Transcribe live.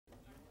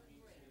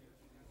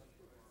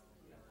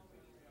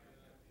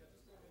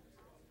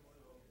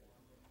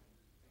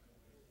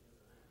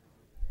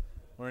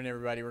Morning,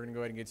 everybody. We're going to go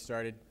ahead and get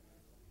started.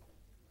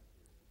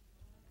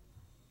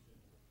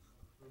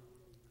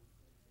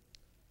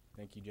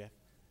 Thank you, Jeff.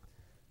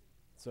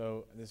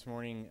 So this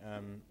morning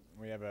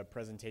we have a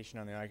presentation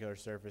on the ocular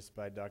surface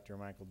by Dr.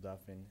 Michael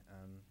Duffin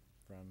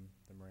from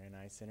the Moran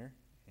Eye Center,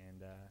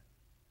 and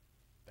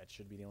that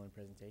should be the only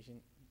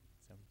presentation.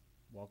 So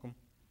welcome.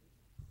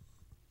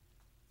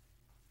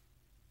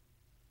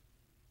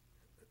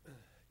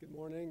 Good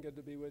morning. Good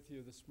to be with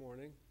you this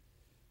morning.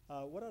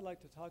 What I'd like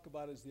to talk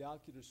about is the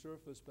ocular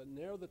surface, but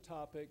narrow the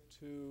topic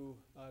to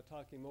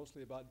talking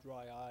mostly about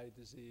dry eye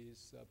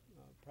disease,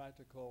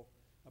 practical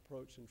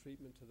approach and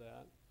treatment to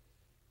that.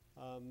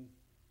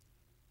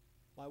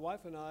 My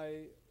wife and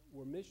I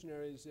were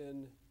missionaries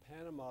in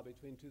Panama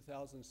between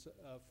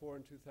 2004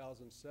 and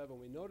 2007.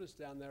 We noticed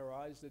down there our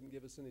eyes didn't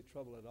give us any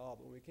trouble at all,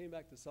 but when we came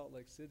back to Salt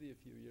Lake City a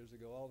few years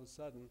ago, all of a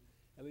sudden,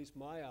 at least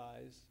my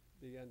eyes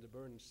began to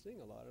burn and sting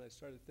a lot, and I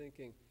started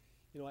thinking,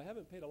 you know, I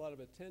haven't paid a lot of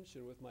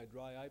attention with my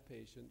dry eye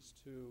patients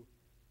to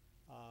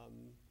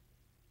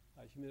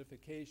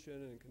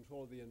humidification and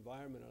control of the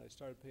environment, and I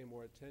started paying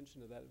more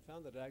attention to that and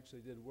found that it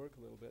actually did work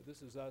a little bit.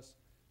 This is us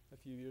a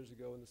few years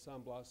ago in the San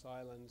Blas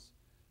Islands,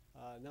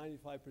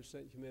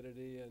 95%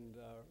 humidity and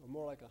or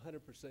more like 100%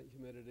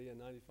 humidity and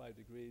 95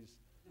 degrees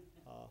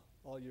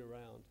all year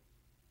round.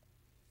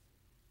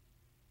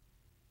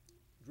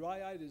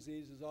 Dry eye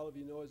disease, as all of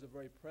you know, is a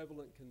very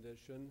prevalent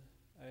condition,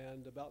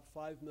 and about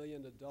 5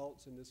 million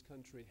adults in this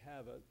country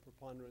have it,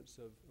 preponderance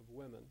of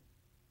women.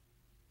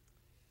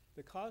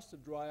 The cost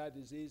of dry eye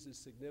disease is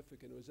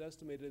significant. It was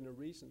estimated in a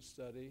recent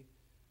study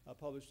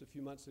published a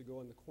few months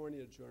ago in the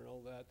Cornea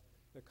Journal that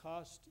the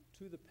cost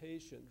to the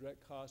patient,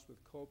 direct cost with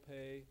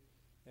copay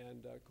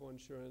and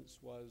coinsurance,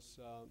 was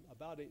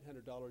about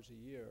 $800 a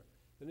year.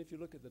 Then if you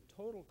look at the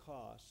total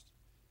cost,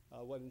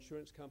 what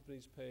insurance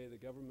companies pay, the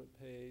government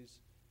pays,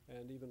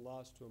 and even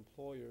loss to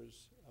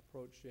employers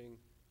approaching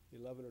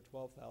 $11,000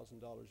 or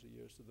 $12,000 a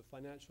year, so the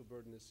financial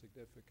burden is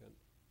significant.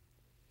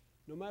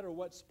 No matter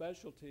what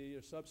specialty or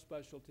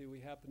subspecialty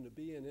we happen to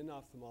be in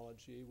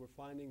ophthalmology, we're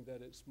finding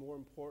that it's more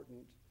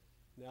important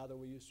now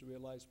than we used to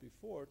realize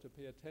before to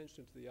pay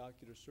attention to the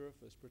ocular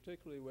surface,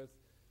 particularly with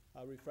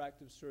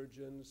refractive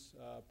surgeons,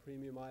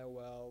 premium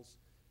IOLs,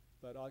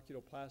 but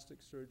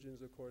oculoplastic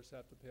surgeons, of course,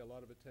 have to pay a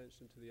lot of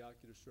attention to the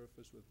ocular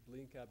surface with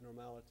blink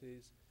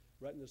abnormalities,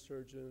 retina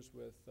surgeons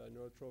with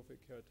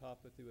neurotrophic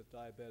keratopathy with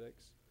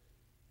diabetics,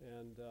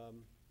 and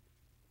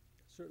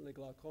certainly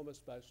glaucoma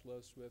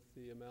specialists with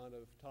the amount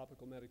of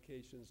topical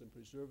medications and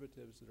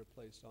preservatives that are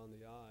placed on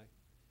the eye.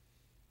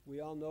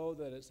 We all know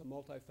that it's a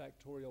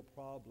multifactorial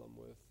problem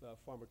with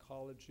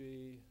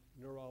pharmacology,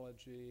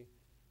 neurology,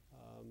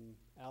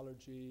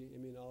 allergy,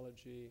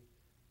 immunology,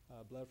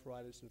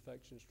 blepharitis,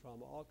 infections,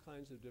 trauma. All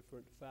kinds of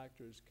different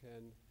factors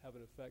can have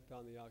an effect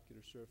on the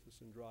ocular surface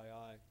in dry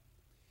eye.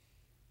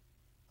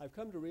 I've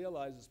come to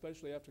realize,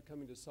 especially after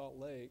coming to Salt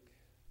Lake,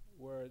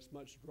 where it's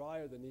much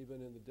drier than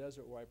even in the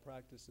desert where I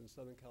practice in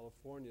Southern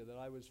California, that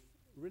I was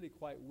really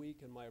quite weak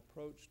in my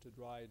approach to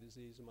dry eye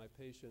disease in my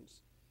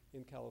patients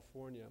in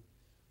California.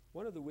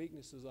 One of the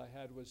weaknesses I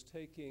had was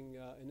taking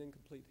an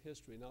incomplete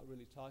history, not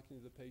really talking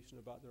to the patient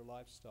about their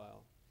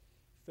lifestyle.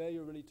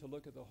 Failure really to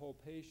look at the whole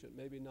patient,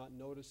 maybe not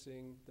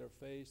noticing their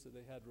face, that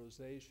they had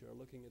rosacea, or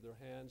looking at their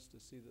hands to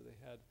see that they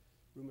had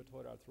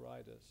rheumatoid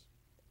arthritis.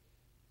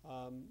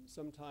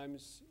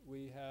 Sometimes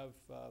we have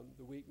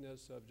the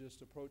weakness of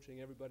just approaching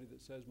everybody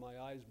that says my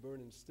eyes burn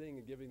and sting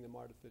and giving them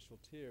artificial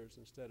tears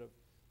instead of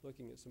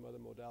looking at some other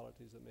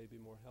modalities that may be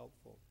more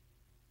helpful.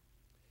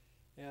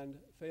 And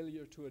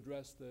failure to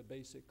address the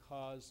basic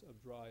cause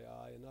of dry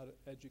eye and not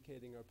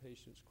educating our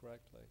patients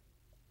correctly.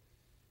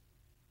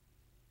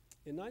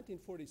 In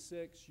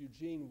 1946,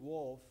 Eugene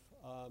Wolfe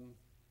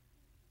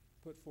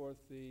put forth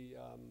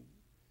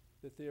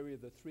the theory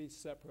of the three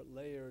separate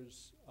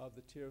layers of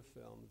the tear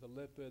film, the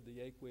lipid,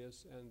 the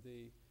aqueous, and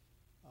the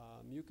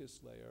mucus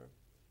layer.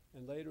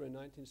 And later in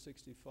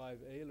 1965,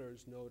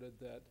 Ehlers noted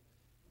that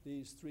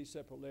these three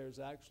separate layers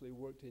actually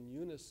worked in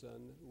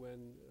unison.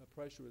 When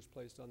pressure was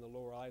placed on the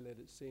lower eyelid,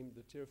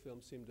 the tear film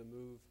seemed to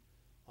move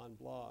en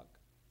bloc.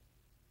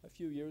 A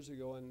few years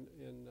ago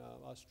in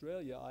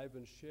Australia,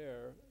 Ivan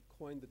Scher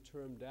coined the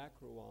term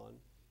dacrywan,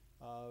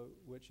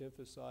 which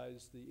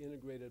emphasized the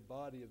integrated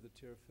body of the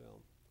tear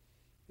film.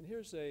 And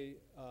here's an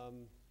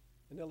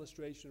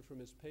illustration from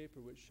his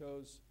paper which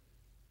shows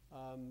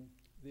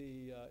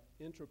the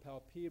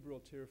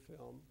intrapalpebral tear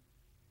film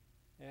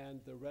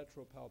and the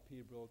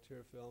retropalpebral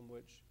tear film,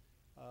 which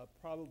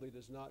probably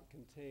does not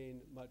contain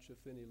much,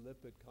 if any,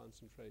 lipid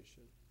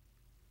concentration.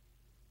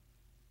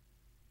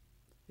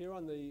 Here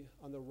on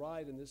the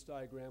right in this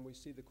diagram, we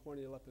see the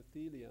corneal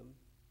epithelium.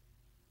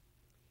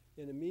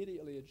 And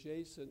immediately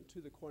adjacent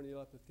to the corneal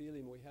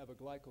epithelium, we have a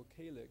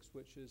glycocalyx,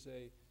 which is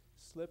a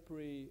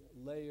slippery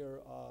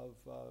layer of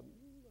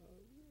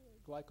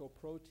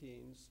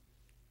glycoproteins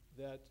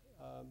that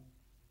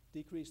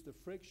decrease the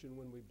friction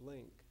when we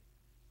blink.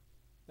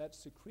 That's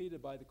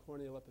secreted by the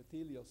corneal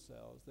epithelial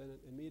cells. Then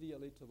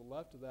immediately to the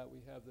left of that,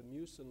 we have the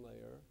mucin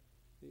layer,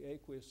 the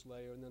aqueous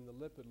layer, and then the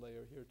lipid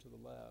layer here to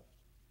the left.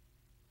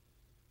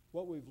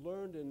 What we've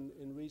learned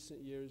in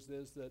recent years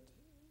is that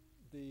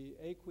the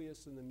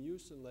aqueous and the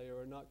mucin layer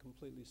are not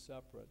completely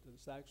separate.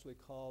 It's actually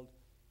called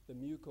the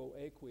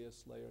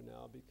mucoaqueous layer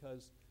now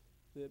because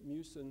the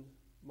mucin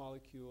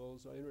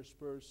molecules are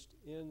interspersed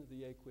in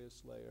the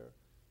aqueous layer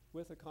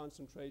with a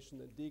concentration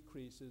that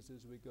decreases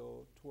as we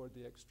go toward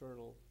the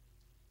external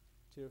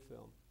tear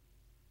film.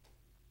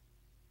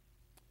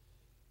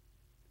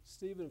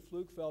 Stephen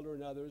Flugfelder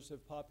and others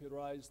have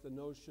popularized the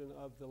notion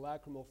of the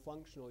lacrimal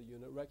functional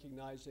unit,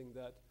 recognizing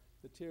that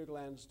the tear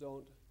glands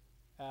don't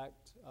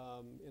act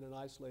in an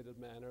isolated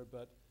manner,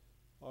 but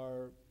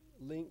are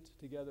linked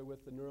together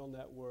with the neural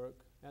network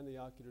and the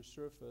ocular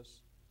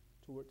surface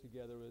to work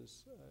together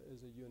as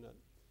a unit.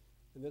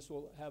 And this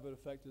will have an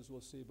effect, as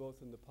we'll see,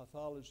 both in the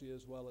pathology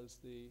as well as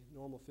the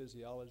normal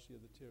physiology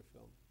of the tear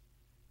film.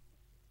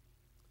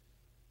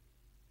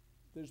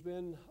 There's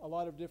been a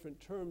lot of different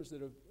terms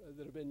that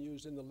have been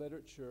used in the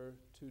literature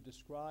to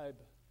describe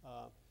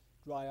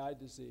dry eye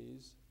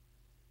disease.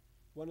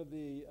 One of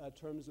the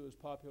terms that was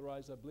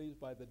popularized, I believe,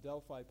 by the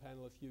Delphi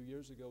panel a few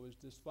years ago was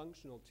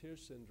dysfunctional tear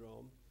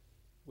syndrome,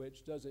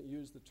 which doesn't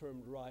use the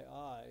term dry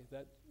eye.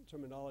 That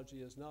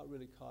terminology has not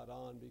really caught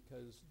on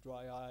because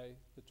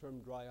the term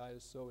dry eye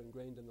is so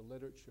ingrained in the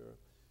literature.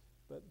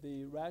 But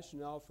the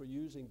rationale for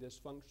using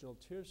dysfunctional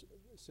tear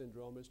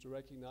syndrome is to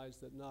recognize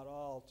that not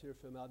all tear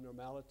film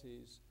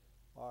abnormalities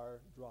are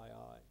dry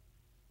eye.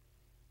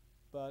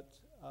 But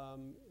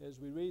as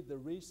we read the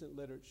recent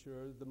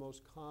literature, the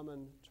most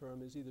common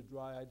term is either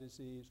dry eye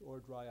disease or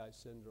dry eye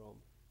syndrome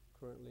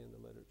currently in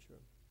the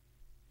literature.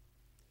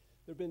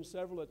 There have been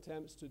several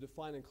attempts to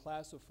define and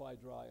classify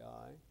dry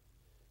eye.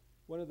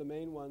 One of the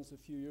main ones a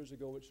few years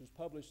ago, which was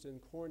published in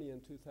Cornea in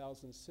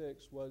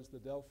 2006, was the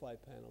Delphi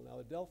panel. Now,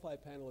 the Delphi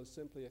panel is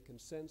simply a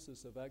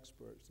consensus of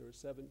experts. There were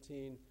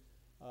 17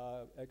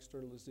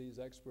 external disease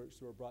experts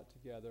who were brought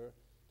together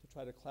to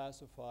try to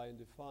classify and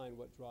define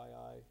what dry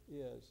eye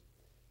is.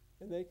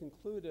 And they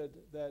concluded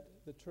that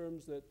the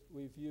terms that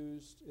we've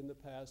used in the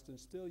past and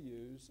still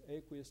use,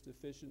 aqueous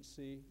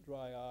deficiency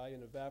dry eye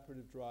and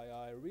evaporative dry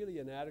eye, are really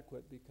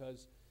inadequate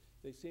because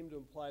they seem to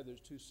imply there's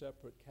two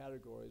separate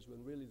categories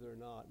when really they're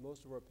not.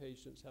 Most of our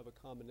patients have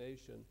a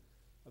combination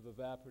of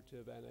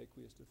evaporative and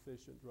aqueous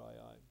deficient dry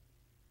eye.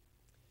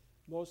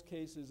 Most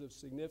cases of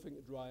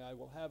significant dry eye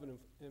will have an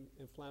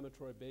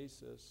inflammatory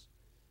basis.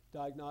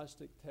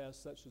 Diagnostic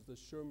tests such as the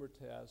Schirmer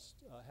test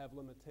have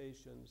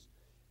limitations,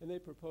 and they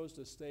proposed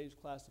a stage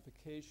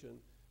classification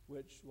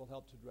which will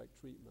help to direct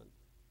treatment.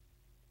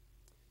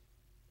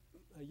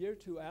 A year or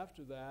two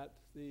after that,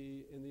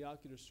 in the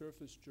Ocular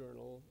Surface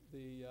Journal,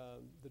 the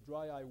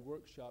dry eye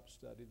workshop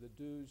study, the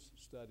DEWS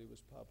study,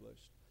 was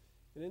published.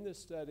 And in this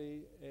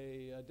study,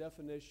 a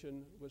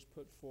definition was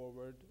put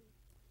forward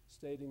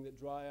stating that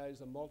dry eye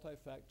is a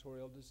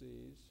multifactorial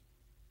disease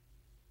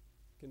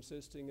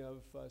consisting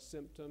of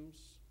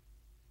symptoms,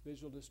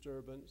 visual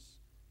disturbance,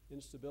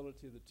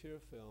 instability of the tear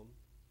film.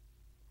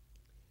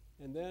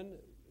 And then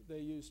they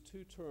used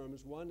two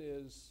terms. One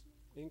is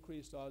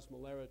increased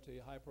osmolarity,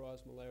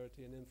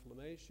 hyperosmolarity, and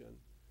inflammation,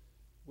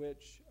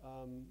 which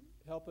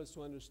help us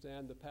to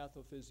understand the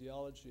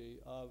pathophysiology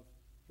of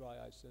dry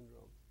eye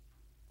syndrome.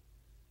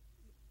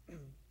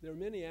 There are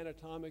many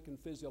anatomic and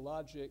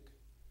physiologic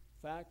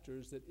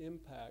factors that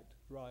impact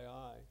dry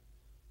eye,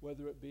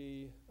 whether it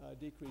be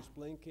decreased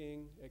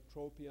blinking,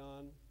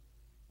 ectropion,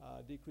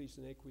 decrease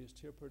in aqueous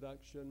tear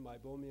production,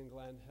 meibomian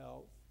gland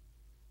health,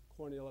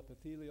 corneal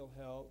epithelial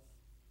health,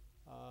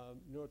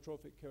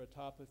 neurotrophic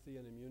keratopathy,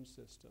 and immune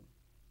system.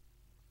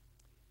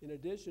 In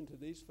addition to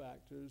these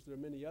factors, there are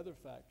many other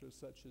factors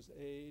such as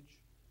age,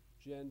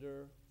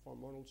 gender,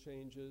 hormonal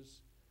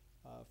changes,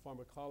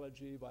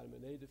 pharmacology,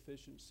 vitamin A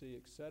deficiency,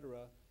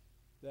 etc.,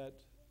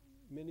 that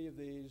many of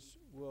these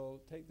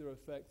will take their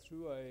effect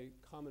through a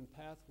common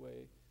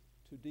pathway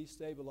to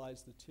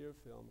destabilize the tear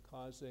film,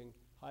 causing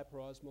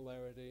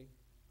hyperosmolarity,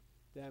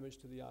 damage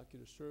to the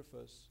ocular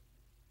surface,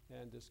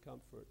 and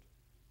discomfort.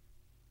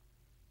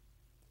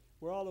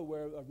 We're all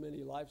aware of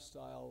many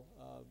lifestyle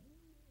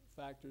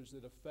factors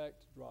that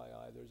affect dry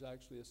eye. There's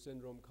actually a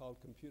syndrome called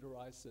computer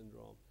eye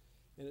syndrome.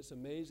 And it's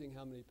amazing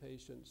how many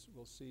patients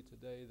we'll see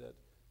today that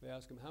we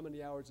ask them, how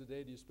many hours a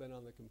day do you spend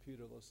on the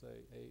computer? They'll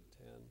say 8,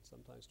 10,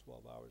 sometimes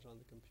 12 hours on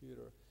the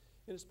computer.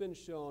 And it's been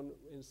shown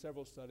in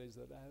several studies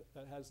that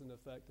that has an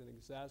effect in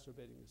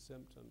exacerbating the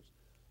symptoms.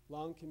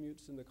 Long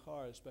commutes in the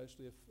car,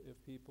 especially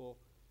if people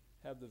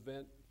have the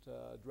vent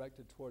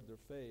directed toward their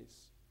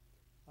face,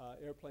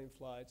 airplane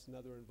flights and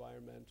other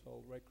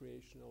environmental,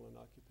 recreational, and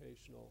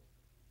occupational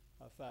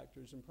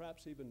factors, and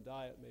perhaps even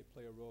diet may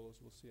play a role,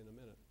 as we'll see in a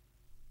minute.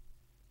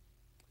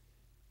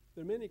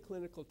 There are many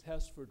clinical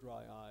tests for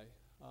dry eye.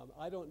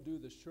 I don't do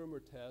the Schirmer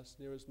test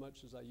near as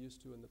much as I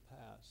used to in the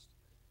past.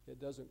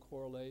 It doesn't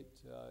correlate,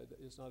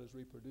 it's not as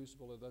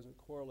reproducible, it doesn't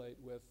correlate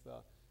with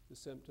the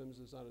symptoms,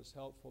 it's not as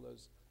helpful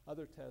as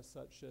other tests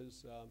such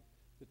as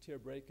the tear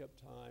breakup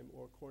time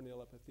or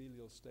corneal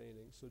epithelial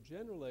staining. So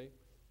generally,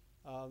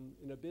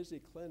 in a busy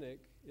clinic,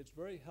 it's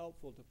very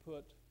helpful to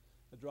put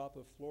a drop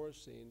of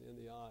fluorescein in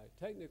the eye.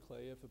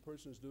 Technically, if a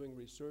person is doing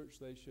research,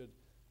 they should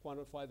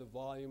quantify the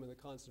volume and the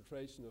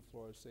concentration of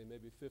fluorescein,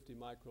 maybe 50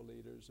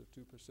 microliters of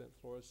 2%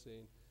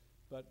 fluorescein.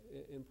 But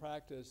in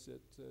practice,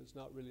 it is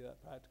not really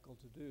that practical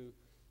to do.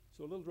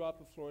 So a little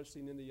drop of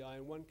fluorescein in the eye,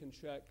 and one can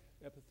check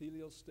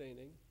epithelial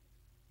staining,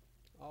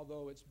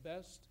 although it's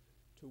best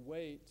to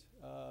wait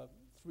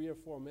 3 or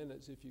 4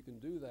 minutes if you can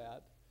do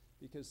that,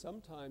 because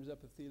sometimes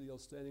epithelial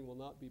staining will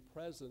not be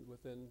present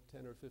within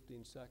 10 or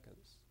 15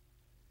 seconds,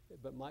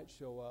 but might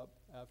show up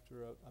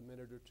after a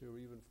minute or two, or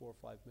even 4 or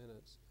 5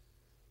 minutes.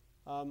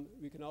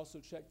 We can also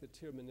check the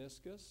tear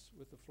meniscus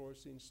with the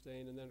fluorescein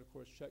stain, and then, of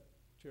course, check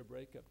tear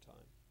breakup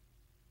time.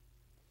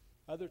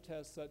 Other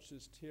tests, such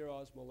as tear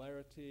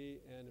osmolarity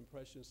and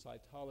impression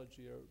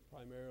cytology, are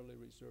primarily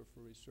reserved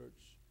for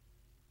research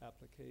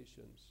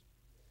applications.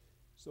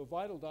 So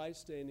vital dye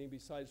staining,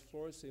 besides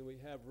fluorescein, we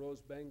have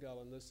rose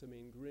bengal and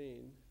lissamine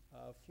green.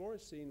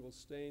 Fluorescein will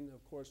stain,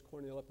 of course,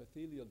 corneal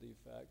epithelial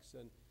defects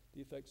and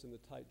defects in the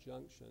tight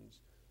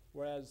junctions,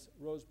 whereas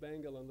rose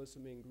bengal and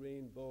lissamine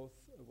green both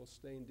will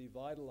stain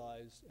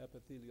devitalized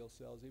epithelial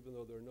cells, even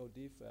though there are no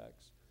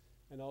defects,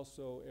 and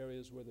also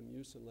areas where the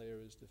mucin layer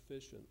is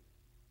deficient.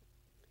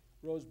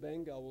 Rose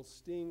bengal will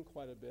sting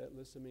quite a bit.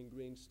 Lissamine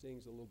green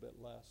stings a little bit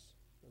less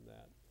than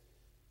that.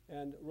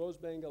 And rose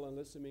bengal and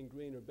lissamine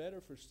green are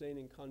better for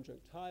staining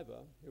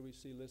conjunctiva. Here we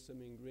see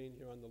lissamine green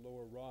here on the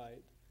lower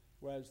right,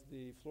 whereas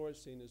the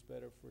fluorescein is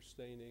better for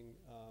staining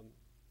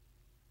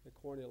the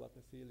corneal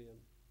epithelium.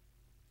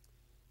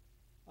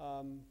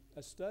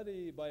 A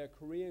study by a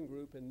Korean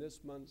group in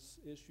this month's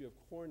issue of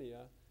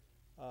Cornea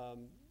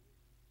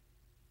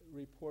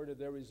reported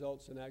their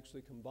results in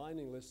actually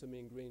combining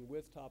lissamine green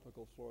with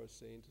topical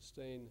fluorescein to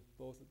stain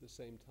both at the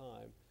same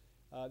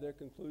time. Their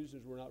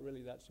conclusions were not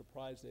really that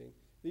surprising.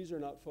 These are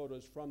not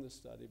photos from the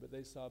study, but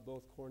they saw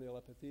both corneal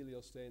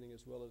epithelial staining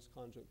as well as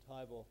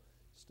conjunctival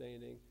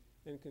staining,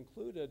 and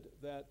concluded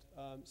that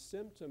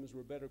symptoms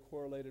were better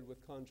correlated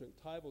with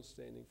conjunctival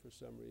staining for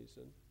some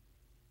reason,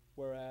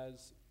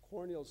 whereas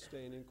corneal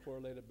staining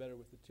correlated better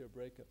with the tear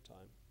breakup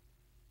time.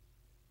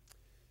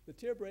 The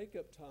tear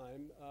breakup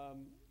time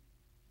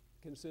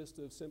consists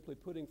of simply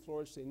putting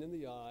fluorescein in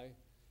the eye,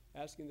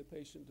 asking the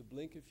patient to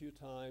blink a few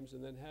times,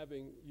 and then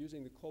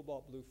using the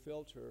cobalt blue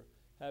filter,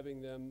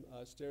 having them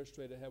stare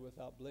straight ahead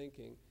without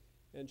blinking,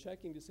 and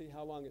checking to see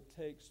how long it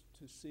takes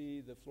to see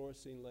the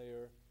fluorescein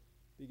layer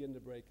begin to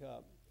break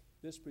up.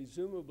 This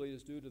presumably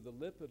is due to the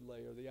lipid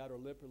layer, the outer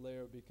lipid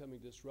layer, becoming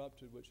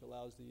disrupted, which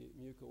allows the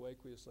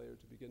mucoaqueous layer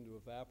to begin to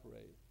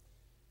evaporate.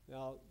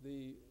 Now,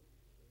 the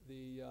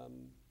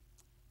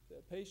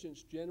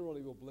patients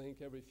generally will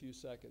blink every few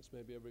seconds,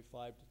 maybe every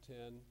 5 to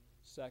 10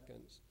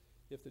 seconds.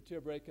 If the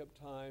tear breakup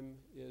time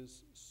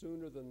is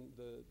sooner than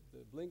the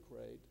blink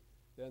rate,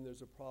 then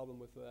there's a problem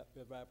with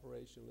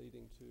evaporation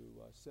leading to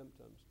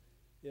symptoms.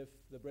 If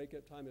the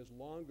breakup time is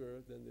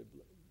longer than the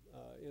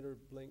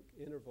inter-blink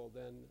interval,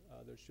 then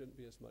there shouldn't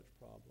be as much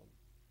problem.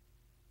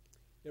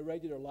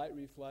 Irregular light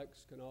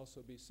reflex can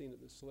also be seen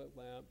at the slit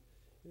lamp.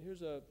 And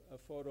here's a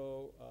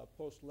photo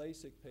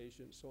post-LASIK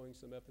patient showing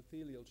some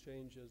epithelial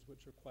changes,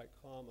 which are quite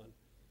common,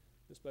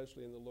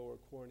 especially in the lower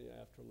cornea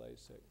after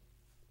LASIK.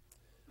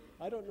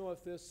 I don't know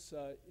if this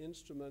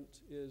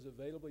instrument is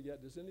available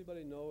yet. Does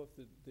anybody know if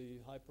the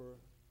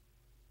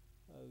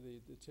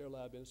tear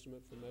lab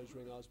instrument for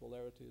measuring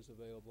osmolarity is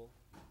available?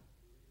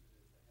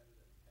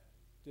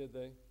 Did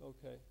they?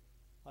 Okay.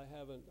 I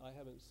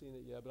haven't seen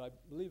it yet, but I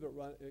believe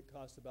it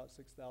costs about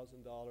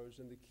 $6,000,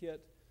 and the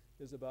kit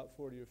is about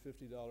 $40 or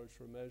 $50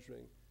 for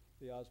measuring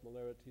the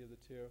osmolarity of the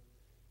tear.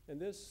 And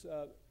this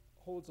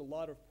holds a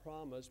lot of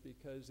promise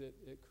because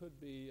it could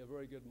be a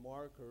very good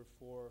marker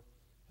for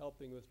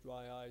helping with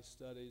dry eye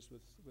studies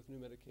with new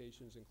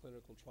medications and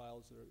clinical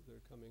trials that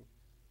are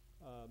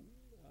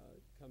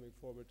coming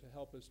forward to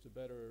help us to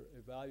better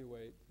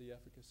evaluate the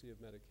efficacy of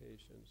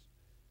medications.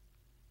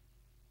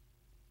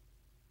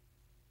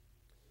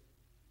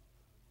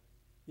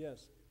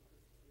 Yes?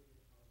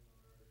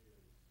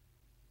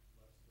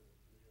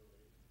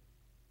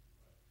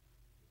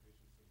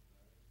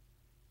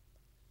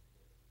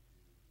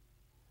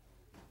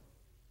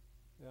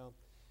 Yeah.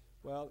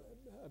 Well,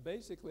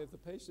 basically, if the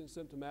patient's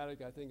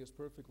symptomatic, I think it's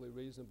perfectly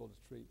reasonable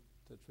to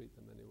treat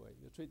them anyway.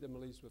 You treat them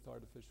at least with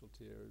artificial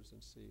tears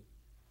and see.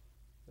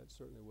 That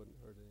certainly wouldn't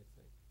hurt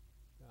anything.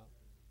 Yeah.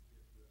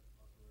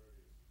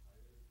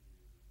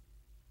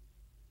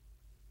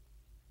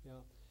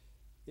 Yeah.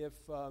 If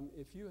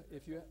you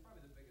That's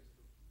probably the biggest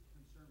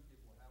concern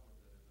people have with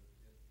it,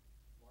 if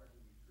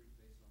largely we treat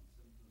based on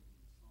symptoms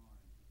and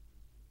signs,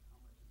 how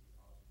much is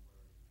the osmolarity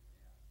going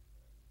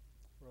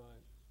to add?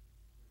 right.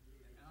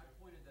 And I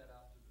pointed that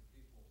out to the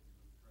people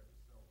who tried to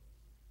sell this.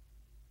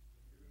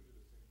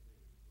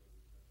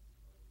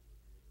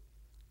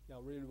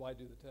 Yeah, really, why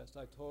do the test?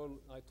 I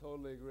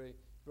totally agree.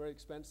 Very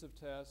expensive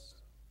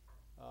test,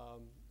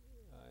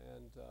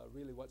 and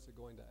really, what's it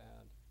going to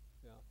add?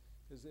 Yeah,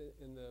 because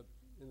in the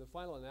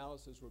final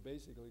analysis, we're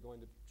basically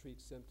going to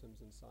treat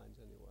symptoms and signs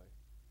anyway,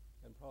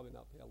 and probably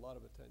not pay a lot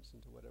of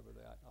attention to whatever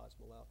the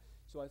osmolarity.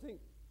 So I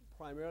think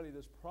primarily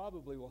this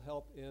probably will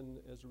help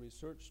as a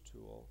research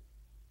tool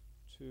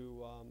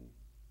to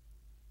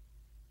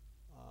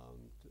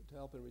to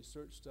help in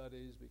research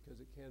studies, because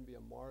it can be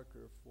a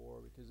marker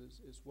for, because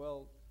it's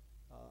well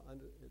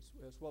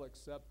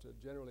accepted,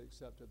 generally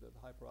accepted, that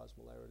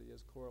hyperosmolarity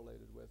is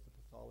correlated with the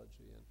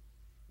pathology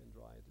in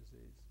dry eye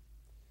disease.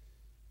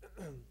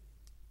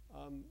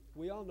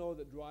 We all know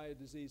that dry eye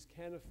disease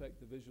can affect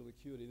the visual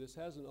acuity. This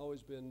hasn't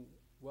always been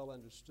well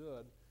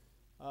understood.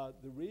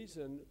 The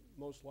reason,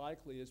 most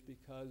likely, is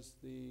because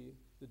the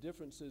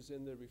differences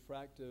in the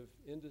refractive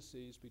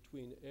indices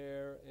between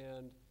air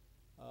and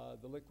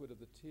the liquid of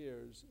the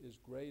tears is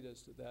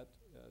greatest at that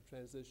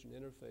transition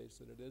interface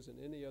than it is in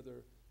any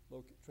other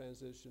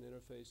transition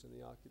interface in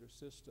the ocular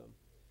system.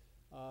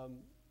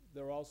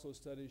 There are also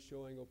studies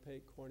showing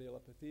opaque corneal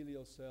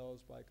epithelial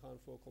cells by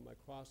confocal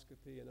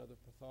microscopy and other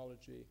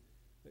pathology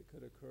that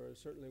could occur.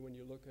 Certainly when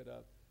you look at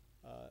a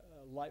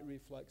light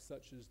reflex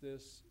such as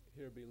this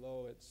here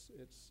below,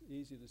 it's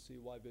easy to see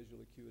why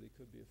visual acuity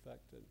could be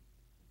affected.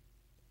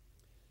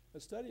 A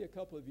study a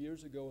couple of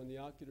years ago in the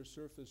Ocular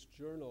Surface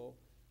journal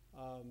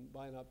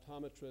by an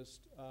optometrist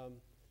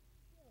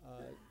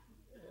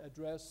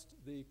addressed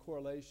the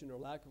correlation or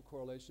lack of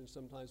correlation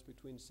sometimes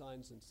between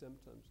signs and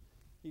symptoms.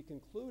 He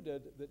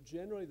concluded that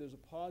generally there's a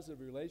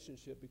positive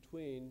relationship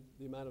between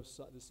the amount of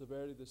the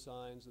severity of the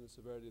signs and the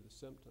severity of the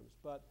symptoms,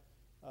 but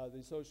the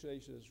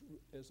association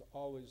is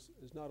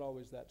not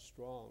always that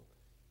strong.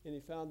 And he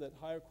found that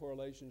higher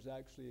correlations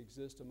actually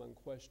exist among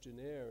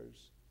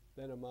questionnaires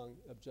than among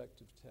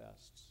objective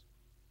tests.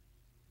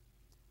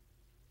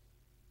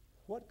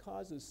 What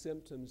causes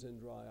symptoms in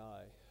dry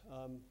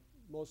eye?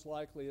 Most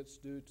likely it's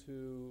due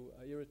to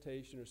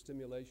irritation or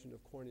stimulation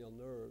of corneal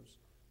nerves,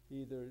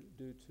 either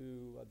due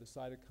to the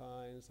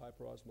cytokines,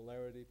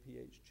 hyperosmolarity,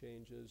 pH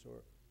changes,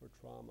 or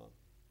trauma.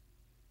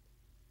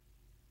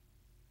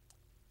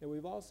 And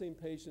we've all seen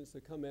patients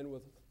that come in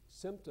with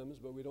symptoms,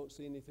 but we don't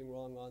see anything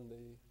wrong on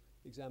the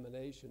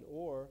examination,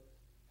 or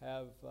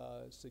have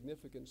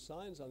significant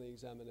signs on the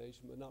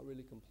examination, but not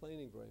really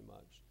complaining very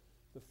much.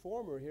 The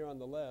former here on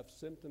the left,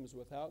 symptoms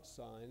without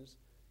signs,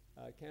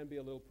 can be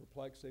a little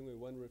perplexing. We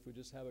wonder if we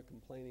just have a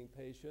complaining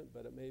patient,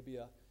 but it may be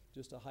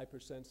just a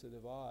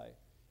hypersensitive eye.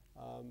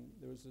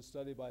 There was a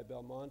study by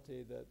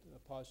Belmonte that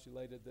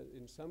postulated that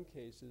in some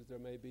cases there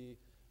may be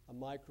a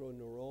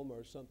microneuroma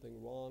or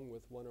something wrong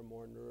with one or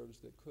more nerves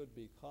that could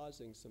be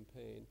causing some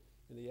pain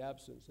in the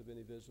absence of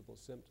any visible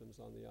symptoms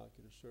on the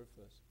ocular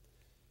surface.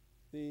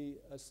 The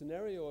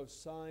scenario of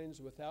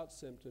signs without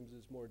symptoms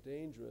is more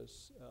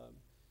dangerous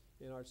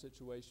in our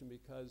situation,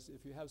 because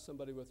if you have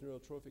somebody with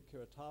neurotrophic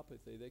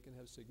keratopathy, they can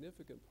have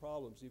significant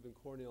problems, even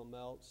corneal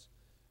melts,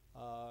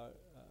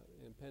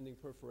 impending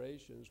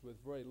perforations with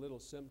very little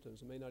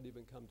symptoms, and may not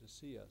even come to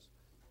see us.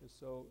 And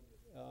so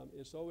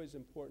it's always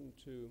important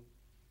to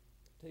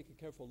take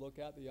a careful look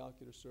at the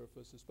ocular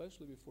surface,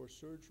 especially before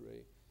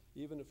surgery,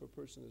 even if a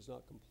person is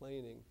not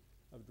complaining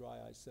of dry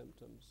eye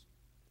symptoms.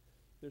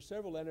 There are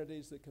several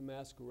entities that can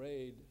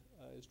masquerade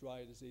as dry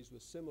eye disease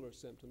with similar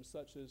symptoms,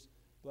 such as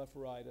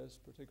blepharitis,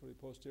 particularly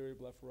posterior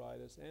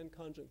blepharitis, and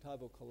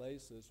conjunctival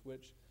chalasis,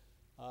 which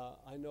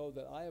I know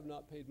that I have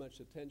not paid much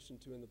attention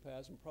to in the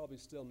past and probably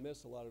still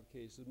miss a lot of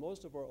cases.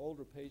 Most of our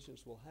older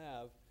patients will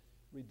have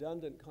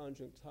redundant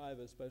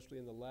conjunctiva, especially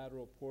in the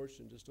lateral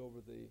portion, just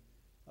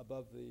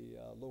above the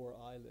lower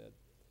eyelid.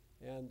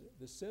 And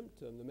the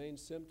symptom, the main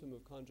symptom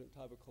of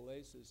conjunctival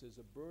chalasis, is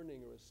a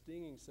burning or a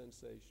stinging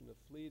sensation,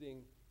 a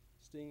fleeting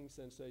stinging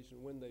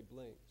sensation when they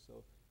blink.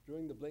 So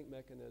during the blink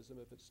mechanism,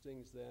 if it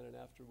stings then, and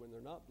after when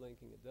they're not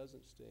blinking, it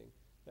doesn't sting,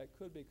 that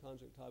could be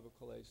conjunctival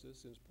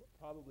chalasis, and it's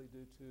probably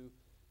due to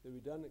the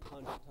redundant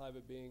conjunctiva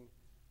being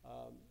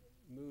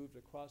moved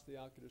across the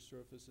ocular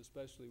surface,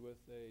 especially with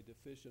a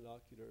deficient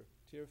ocular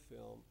tear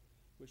film,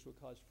 which will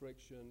cause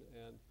friction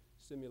and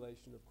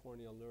stimulation of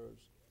corneal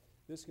nerves.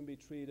 This can be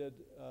treated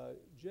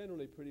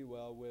generally pretty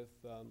well with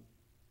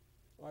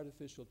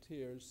artificial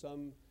tears.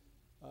 Some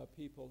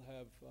people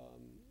have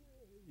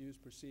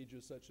used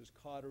procedures such as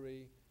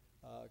cautery,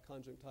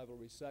 conjunctival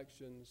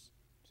resections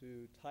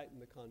to tighten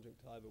the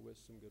conjunctiva with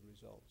some good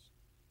results.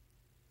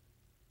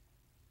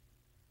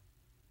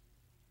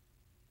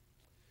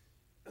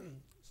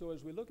 So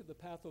as we look at the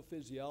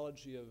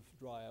pathophysiology of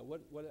dry eye,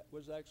 what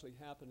is actually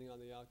happening on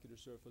the ocular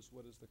surface?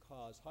 What is the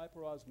cause?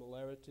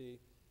 Hyperosmolarity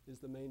is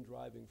the main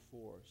driving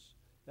force.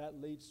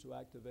 That leads to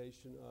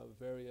activation of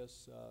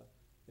various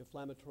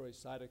inflammatory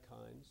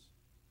cytokines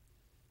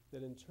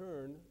that in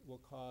turn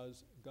will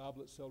cause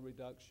goblet cell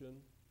reduction,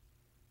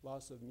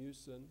 loss of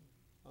mucin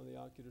on the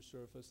ocular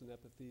surface, and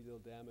epithelial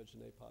damage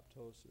and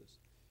apoptosis.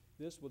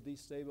 This will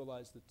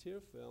destabilize the tear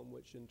film,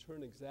 which in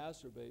turn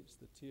exacerbates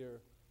the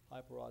tear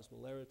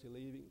hyperosmolarity,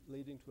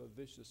 leading to a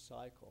vicious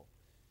cycle.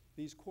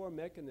 These core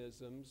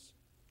mechanisms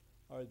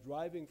are a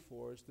driving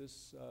force.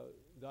 This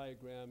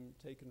diagram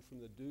taken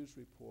from the Dews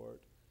report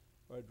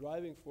are a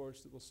driving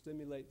force that will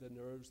stimulate the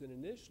nerves and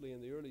initially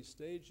in the early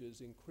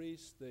stages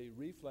increase the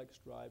reflex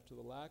drive to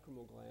the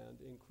lacrimal gland,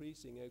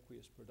 increasing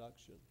aqueous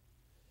production.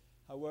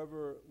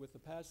 However, with the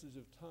passage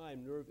of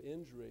time, nerve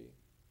injury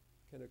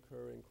can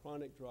occur in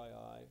chronic dry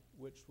eye,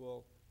 which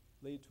will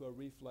lead to a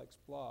reflex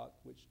block,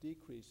 which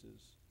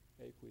decreases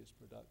aqueous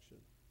production.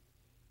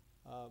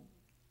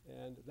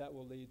 And that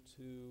will lead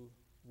to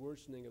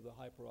worsening of the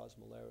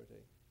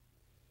hyperosmolarity.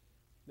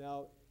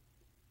 Now,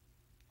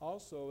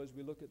 also, as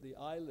we look at the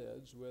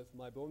eyelids with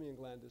meibomian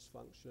gland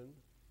dysfunction,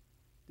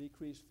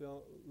 decreased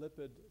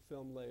lipid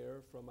film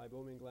layer from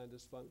meibomian gland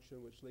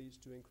dysfunction, which leads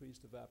to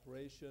increased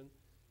evaporation,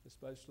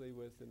 especially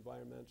with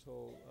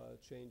environmental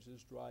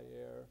changes, dry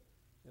air,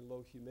 and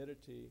low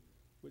humidity,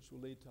 which will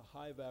lead to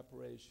high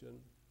evaporation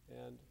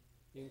and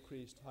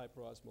increased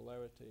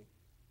hyperosmolarity.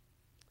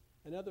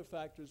 And other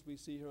factors we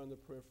see here on the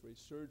periphery: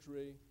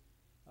 surgery,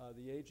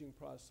 the aging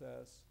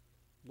process,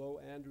 low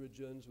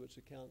androgens, which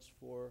accounts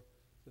for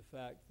the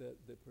fact that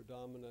the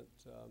predominant,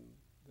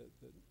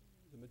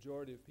 the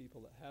majority of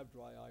people that have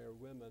dry eye are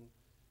women,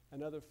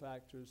 and other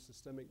factors,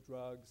 systemic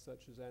drugs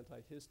such as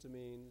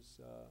antihistamines,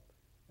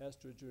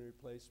 estrogen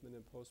replacement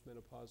in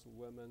postmenopausal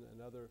women,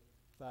 and other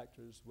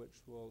factors which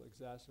will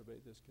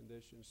exacerbate this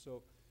condition.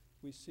 So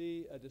we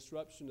see a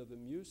disruption of the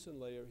mucin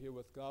layer here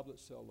with goblet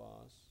cell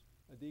loss,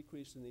 a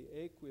decrease in the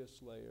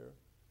aqueous layer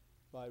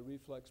by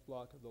reflex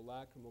block of the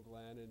lacrimal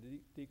gland, and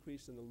a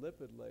decrease in the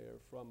lipid layer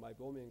from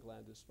meibomian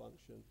gland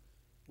dysfunction,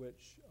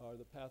 which are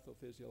the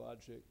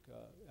pathophysiologic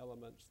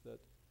elements that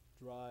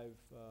drive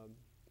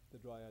the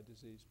dry eye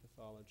disease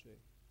pathology.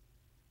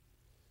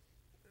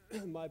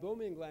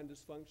 Meibomian gland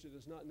dysfunction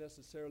is not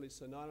necessarily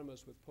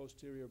synonymous with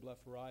posterior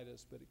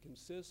blepharitis, but it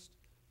consists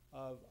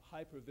of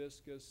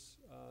hyperviscous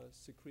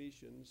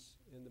secretions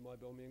in the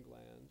meibomian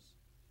glands,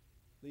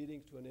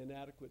 leading to an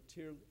inadequate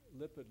tear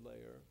lipid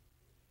layer.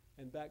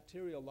 And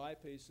bacterial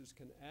lipases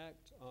can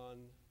act on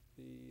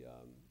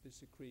the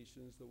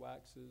secretions, the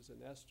waxes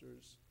and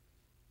esters,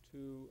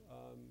 to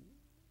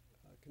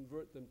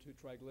convert them to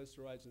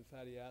triglycerides and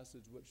fatty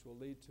acids, which will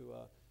lead to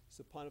a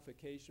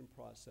saponification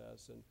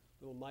process and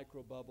little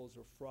microbubbles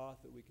or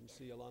froth that we can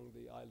see along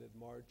the eyelid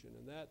margin.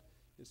 And that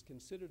is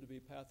considered to be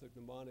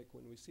pathognomonic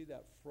when we see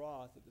that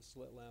froth at the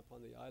slit lamp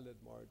on the eyelid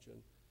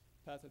margin,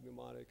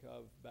 pathognomonic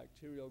of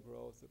bacterial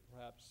growth, that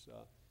perhaps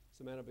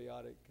some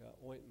antibiotic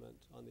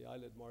ointment on the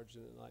eyelid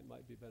margin at night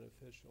might be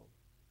beneficial.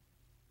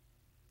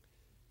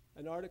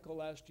 An article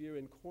last year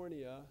in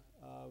Cornea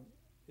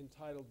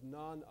entitled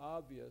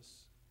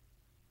Non-Obvious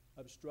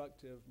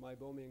Obstructive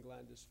Meibomian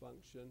Gland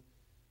Dysfunction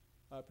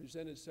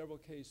presented several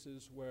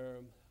cases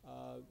where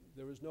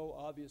there was no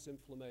obvious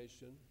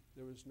inflammation,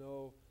 there was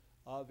no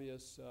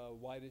obvious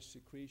whitish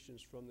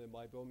secretions from the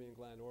meibomian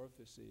gland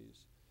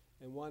orifices.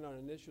 And one on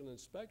initial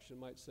inspection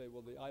might say,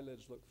 well, the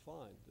eyelids look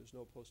fine, there's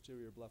no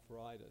posterior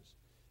blepharitis.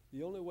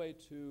 The only way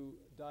to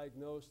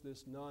diagnose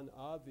this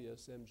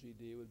non-obvious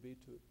MGD would be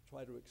to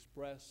try to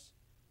express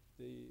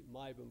the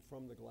meibum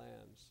from the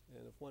glands.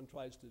 And if one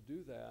tries to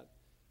do that,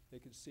 they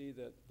could see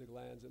that the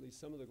glands, at least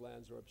some of the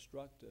glands, are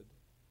obstructed,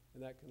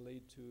 and that can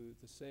lead to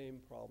the same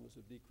problems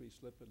of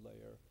decreased lipid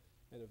layer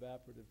and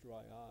evaporative dry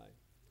eye.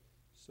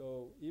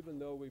 So even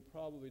though we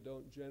probably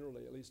don't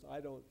generally, at least I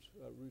don't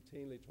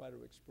routinely try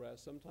to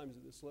express, sometimes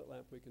at the slit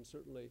lamp we can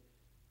certainly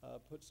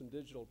put some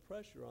digital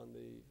pressure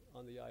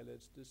on the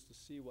eyelids just to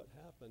see what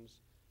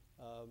happens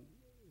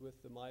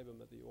with the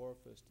meibum at the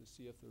orifice to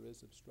see if there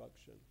is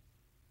obstruction.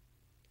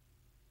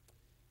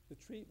 The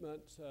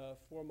treatment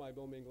for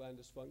meibomian gland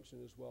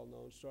dysfunction is well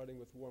known, starting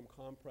with warm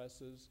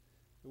compresses.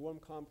 The warm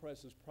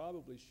compresses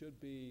probably should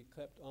be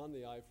kept on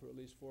the eye for at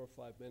least 4 or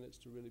 5 minutes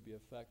to really be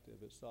effective.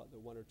 It's thought that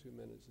 1 or 2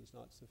 minutes is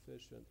not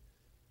sufficient.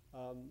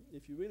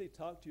 If you really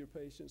talk to your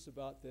patients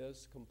about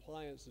this,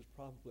 compliance is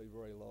probably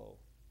very low.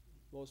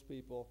 Most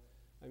people,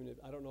 I mean,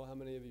 I don't know how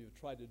many of you have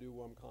tried to do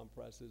warm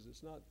compresses.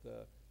 It's not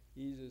the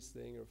easiest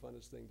thing or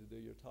funnest thing to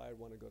do. You're tired,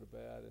 want to go to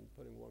bed, and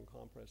putting warm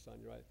compress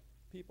on your eye.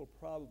 People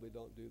probably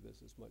don't do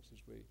this as much as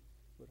we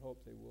would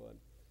hope they would.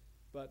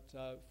 But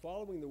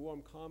following the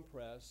warm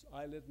compress,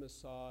 eyelid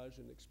massage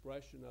and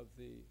expression of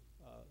the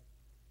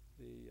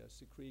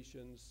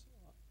secretions,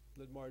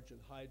 lid margin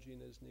hygiene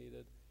is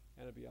needed,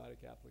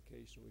 antibiotic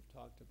application we've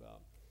talked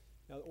about.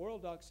 Now, oral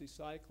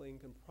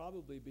doxycycline can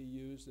probably be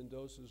used in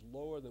doses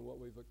lower than what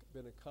we've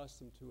been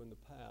accustomed to in the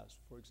past.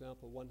 For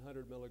example,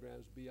 100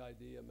 milligrams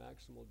BID, a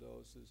maximal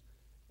dose,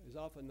 is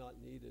often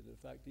not needed. In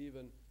fact,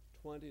 even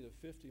 20 to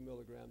 50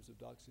 milligrams of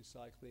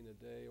doxycycline a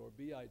day or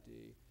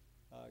BID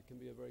can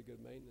be a very good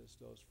maintenance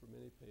dose for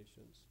many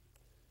patients.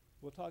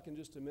 We'll talk in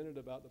just a minute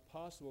about the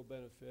possible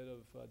benefit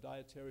of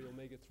dietary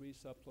omega-3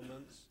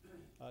 supplements,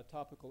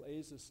 topical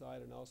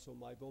azicide, and also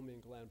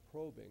meibomian gland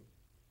probing.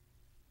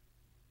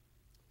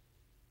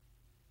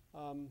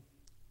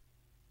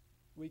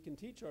 We can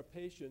teach our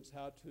patients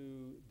how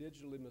to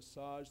digitally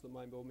massage the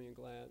meibomian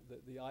gland,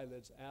 the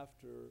eyelids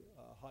after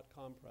hot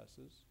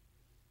compresses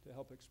to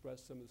help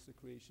express some of the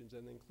secretions,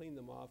 and then clean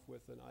them off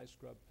with an eye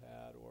scrub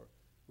pad or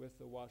with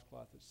the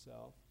washcloth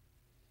itself.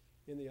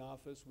 In the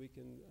office, we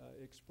can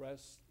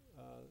express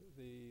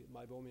the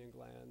meibomian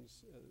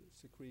glands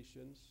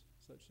secretions,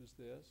 such as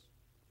this.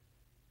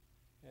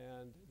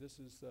 And this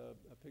is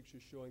a picture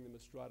showing the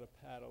Mistrata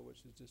paddle,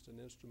 which is just an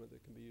instrument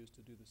that can be used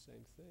to do the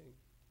same thing.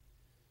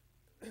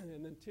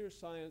 And then Tear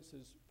Science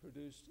has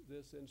produced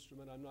this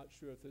instrument. I'm not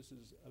sure if this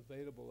is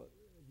available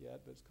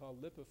yet, but it's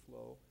called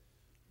LipiFlow,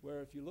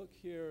 where if you look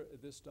here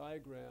at this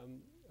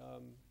diagram,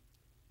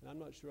 and I'm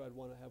not sure I'd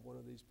want to have one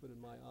of these put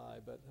in my eye,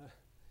 but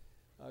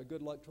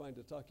good luck trying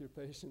to talk your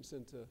patients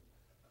into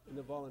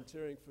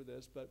volunteering for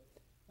this. But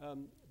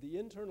the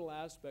internal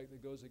aspect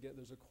that goes again,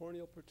 there's a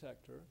corneal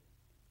protector,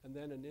 and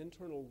then an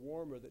internal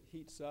warmer that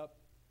heats up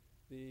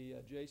the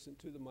adjacent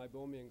to the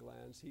meibomian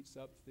glands, heats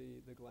up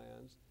the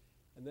glands,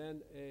 and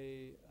then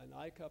an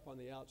eye cup on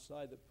the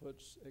outside that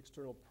puts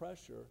external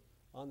pressure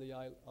on the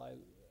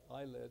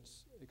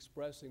eyelids,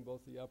 expressing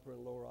both the upper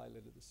and lower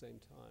eyelid at the same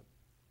time.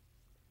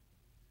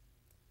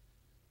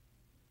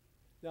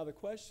 Now the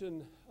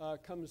question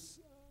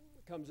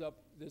comes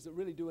up, does it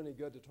really do any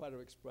good to try to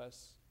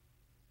express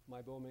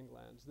meibomian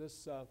glands?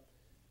 This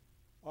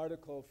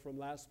article from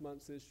last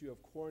month's issue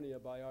of Cornea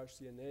by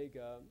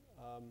Arcienega,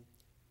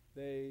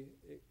 they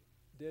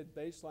did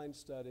baseline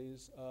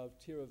studies of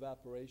tear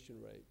evaporation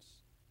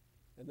rates.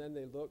 And then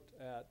they looked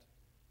at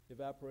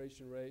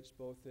evaporation rates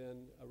both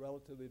in a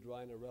relatively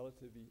dry and a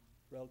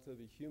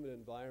relatively humid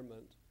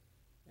environment,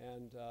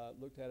 and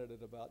looked at it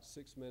at about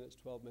 6 minutes,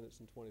 12 minutes,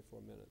 and 24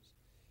 minutes.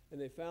 And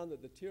they found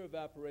that the tear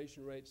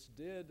evaporation rates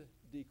did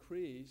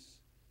decrease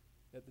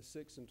at the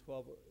 6 and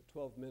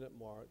 12-minute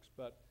marks,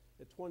 but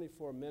at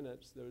 24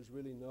 minutes, there's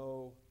really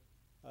no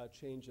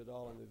change at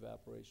all in the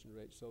evaporation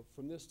rate. So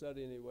from this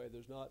study anyway,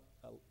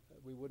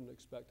 we wouldn't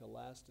expect a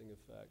lasting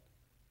effect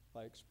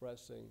by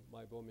expressing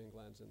meibomian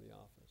glands in the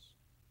office.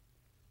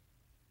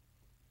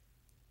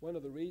 One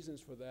of the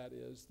reasons for that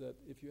is that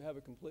if you have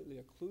a completely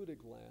occluded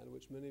gland,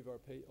 which many of our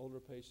older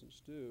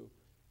patients do,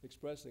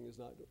 expressing is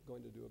not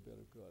going to do a bit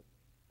of good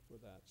for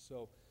that.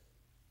 So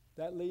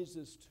that leads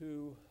us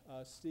to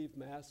Steve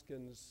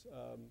Maskin's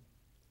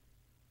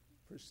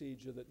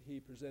procedure that he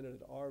presented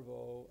at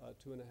ARVO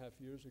 2.5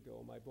 years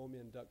ago,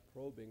 meibomian duct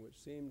probing, which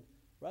seemed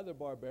rather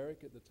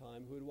barbaric at the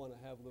time. Who would want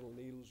to have little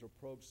needles or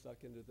probes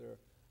stuck into their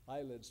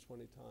eyelids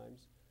 20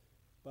 times?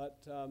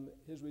 But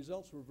his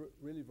results were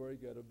really very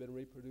good, have been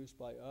reproduced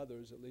by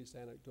others, at least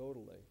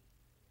anecdotally.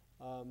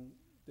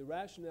 The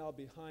rationale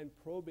behind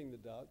probing the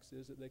ducts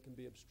is that they can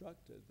be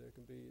obstructed. There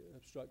can be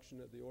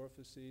obstruction of the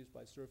orifices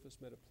by surface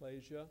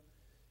metaplasia.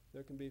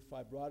 There can be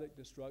fibrotic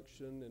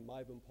destruction and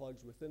meibum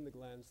plugs within the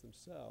glands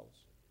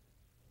themselves.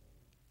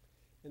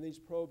 And these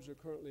probes are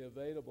currently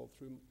available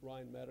through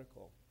Rhine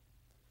Medical.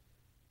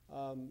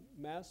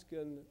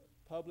 Maskin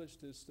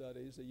published his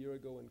studies a year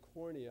ago in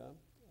Cornea.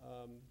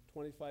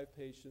 25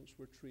 patients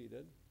were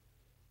treated.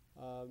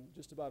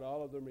 Just about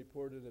all of them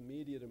reported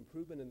immediate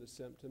improvement in the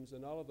symptoms,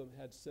 and all of them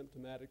had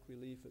symptomatic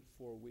relief at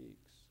 4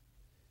 weeks.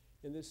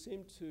 And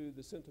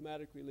the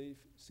symptomatic relief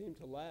seemed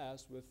to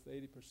last with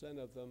 80%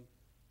 of them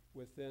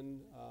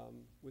within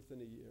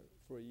a year,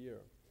 for a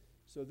year.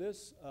 So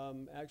this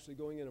actually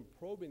going in and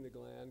probing the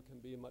gland can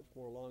be much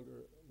more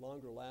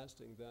longer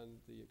lasting than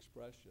the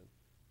expression.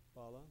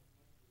 Bala?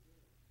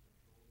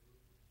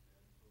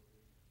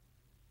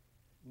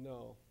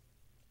 No.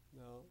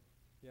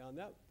 Yeah, and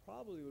that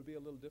probably would be a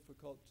little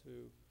difficult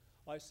to.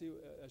 I see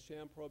a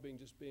sham probing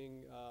just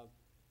being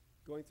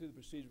going through the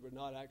procedure, but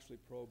not actually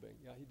probing.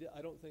 Yeah, he did.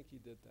 I don't think he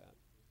did that.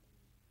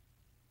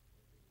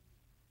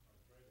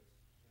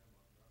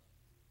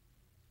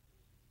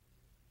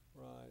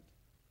 Right.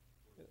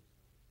 Yeah.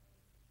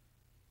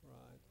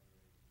 Right.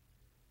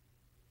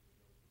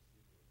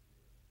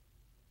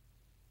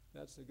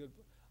 That's a good.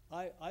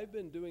 I've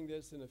been doing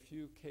this in a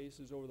few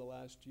cases over the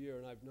last year,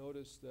 and I've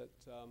noticed that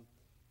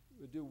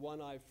we do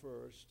one eye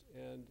first,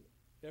 and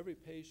every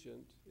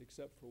patient,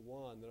 except for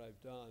one that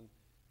I've done,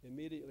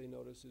 immediately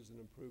notices an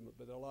improvement,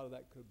 but a lot of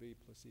that could be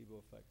placebo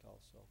effect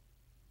also.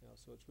 Yeah,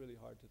 so it's really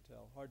hard to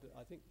tell.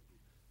 I think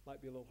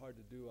might be a little hard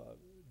to do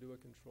a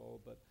control,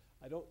 but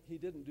he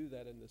didn't do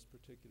that in this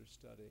particular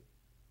study.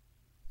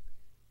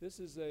 This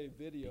is a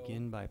video.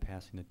 Begin by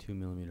passing the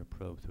 2mm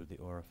probe through the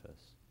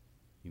orifice.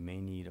 You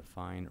may need a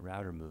fine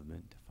router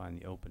movement to find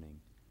the opening,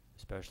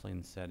 especially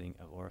in the setting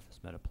of orifice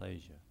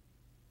metaplasia.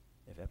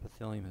 If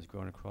epithelium has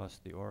grown across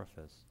the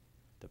orifice,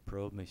 the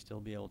probe may still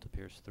be able to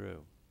pierce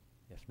through.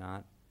 If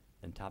not,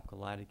 then topical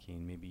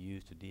lidocaine may be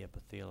used to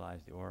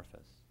deepithelialize the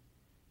orifice.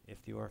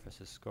 If the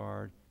orifice is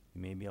scarred,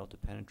 you may be able to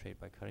penetrate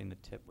by cutting the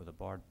tip with a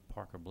barred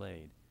Parker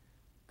blade.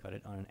 Cut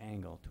it on an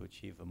angle to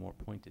achieve a more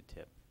pointed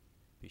tip.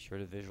 Be sure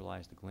to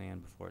visualize the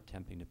gland before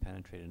attempting to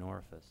penetrate an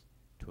orifice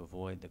to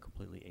avoid the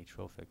completely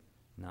atrophic,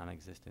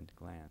 non-existent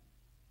gland.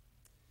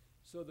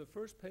 So the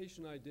first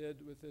patient I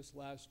did with this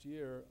last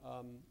year,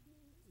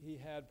 he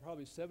had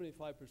probably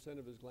 75%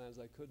 of his glands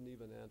I couldn't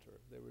even enter.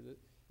 It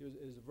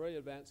was a very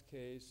advanced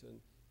case, and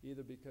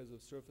either because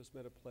of surface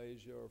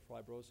metaplasia or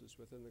fibrosis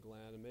within the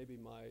gland, and maybe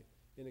my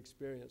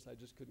inexperience, I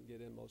just couldn't get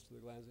in most of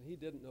the glands, and he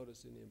didn't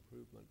notice any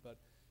improvement. But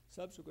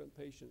subsequent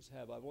patients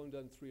have. I've only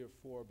done 3 or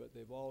 4, but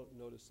they've all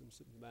noticed some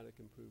symptomatic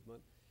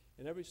improvement.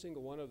 And every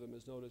single one of them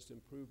has noticed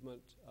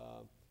improvement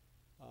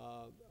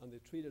on the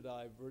treated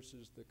eye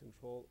versus the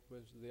control,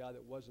 versus the eye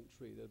that wasn't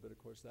treated, but of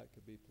course that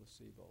could be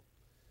placebo.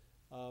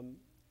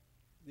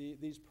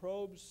 These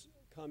probes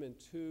come in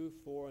 2,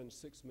 4, and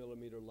 6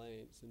 millimeter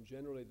lengths, and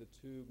generally the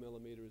 2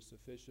 millimeter is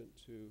sufficient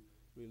to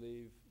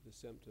relieve the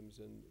symptoms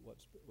and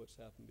what's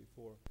happened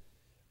before.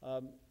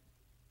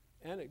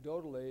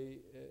 Anecdotally,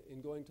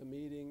 in going to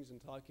meetings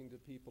and talking to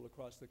people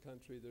across the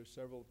country, there's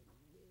several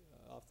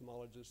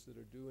ophthalmologists that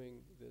are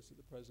doing this at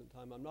the present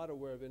time. I'm not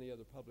aware of any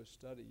other published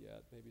study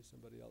yet. Maybe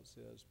somebody else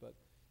is, but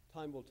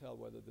time will tell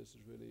whether this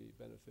is really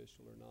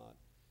beneficial or not.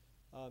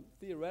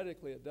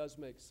 Theoretically, it does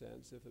make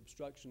sense. If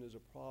obstruction is a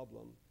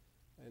problem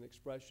and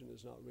expression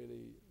is not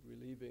really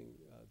relieving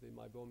the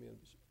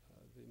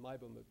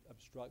meibum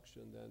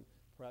obstruction, then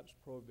perhaps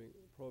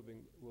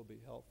probing will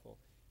be helpful.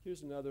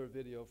 Here's another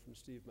video from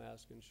Steve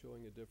Maskin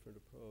showing a different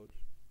approach.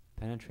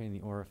 Penetrating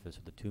the orifice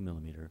with the 2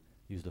 mm,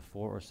 use the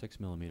 4 or 6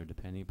 mm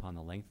depending upon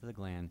the length of the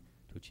gland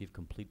to achieve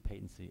complete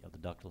patency of the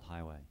ductal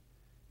highway.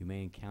 You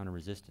may encounter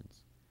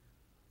resistance.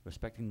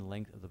 Respecting the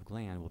length of the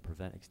gland will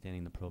prevent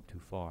extending the probe too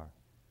far.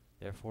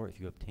 Therefore, if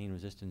you obtain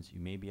resistance, you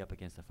may be up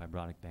against a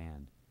fibrotic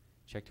band.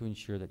 Check to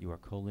ensure that you are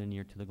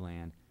collinear to the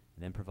gland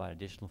and then provide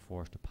additional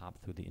force to pop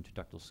through the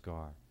interductal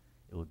scar.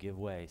 It will give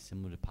way,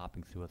 similar to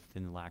popping through a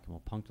thin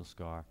lacrimal punctal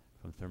scar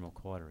from thermal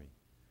cautery.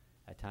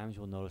 At times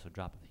you will notice a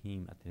drop of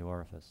heme at the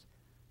orifice.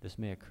 This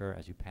may occur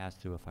as you pass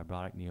through a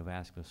fibrotic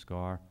neovascular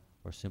scar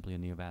or simply a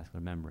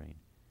neovascular membrane.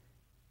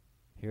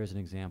 Here is an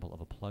example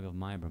of a plug of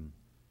meibum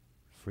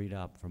freed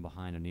up from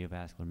behind a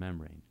neovascular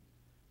membrane.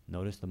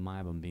 Notice the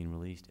meibum being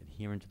released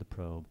adherent to the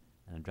probe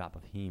and a drop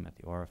of heme at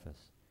the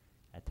orifice.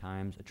 At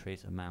times, a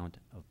trace amount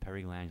of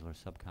periglandular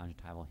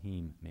subconjunctival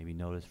heme may be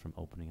noticed from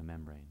opening a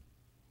membrane.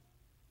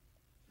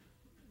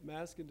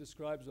 Maskin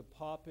describes a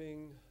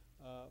popping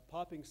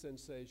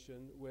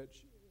sensation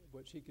which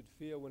he could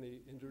feel when he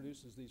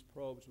introduces these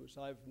probes, which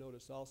I've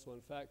noticed also.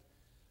 In fact,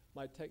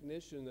 my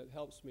technician that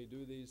helps me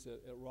do these at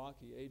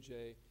Rocky,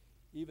 AJ,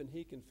 even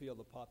he can feel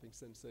the popping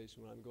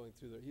sensation when I'm going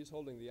through there. He's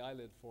holding the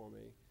eyelid for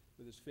me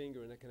with his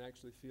finger, and I can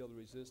actually feel the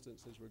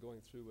resistance as we're going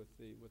through with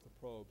the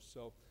probes.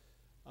 So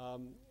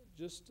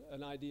just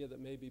an idea that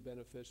may be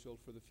beneficial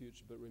for the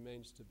future, but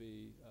remains to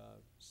be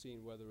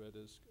seen whether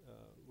it's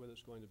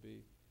going to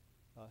be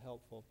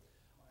helpful.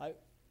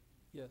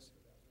 Yes.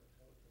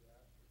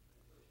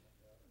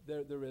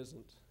 There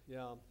isn't.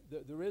 Yeah,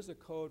 there is a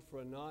code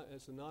for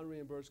it's a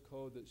non-reimbursed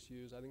code that's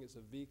used. I think it's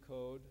a V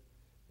code,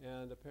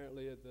 and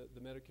apparently the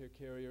Medicare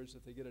carriers,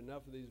 if they get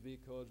enough of these V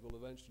codes, will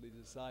eventually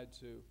decide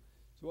to.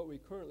 So what we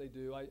currently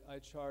do, I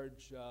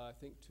charge I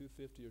think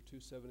 $250 or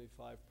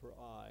 $275 per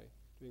eye,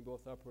 doing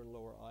both upper and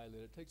lower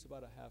eyelid. It takes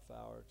about a half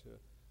hour to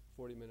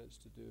 40 minutes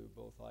to do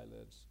both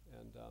eyelids,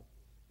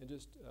 and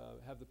just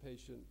have the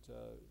patient,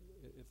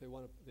 if they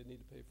want to, they need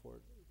to pay for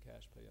it,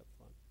 cash pay up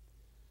front.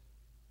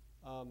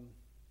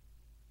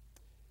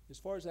 As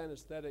far as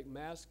anesthetic,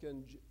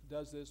 Maskin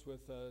does this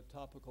with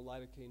topical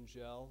lidocaine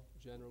gel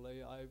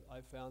generally.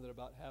 I've found that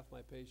about half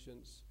my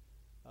patients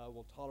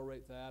will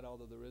tolerate that,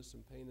 although there is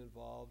some pain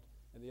involved,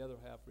 and the other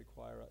half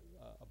require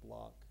a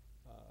block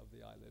of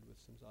the eyelid with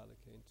some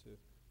xylocaine to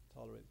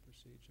tolerate the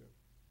procedure.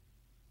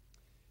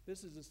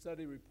 This is a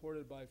study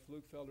reported by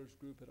Flugfelder's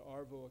group at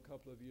ARVO a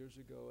couple of years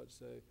ago. It's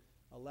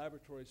a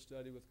laboratory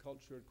study with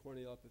cultured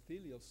corneal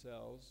epithelial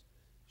cells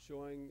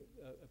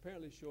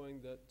apparently showing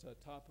that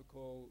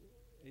topical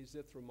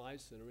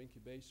azithromycin or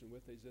incubation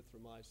with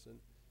azithromycin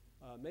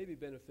may be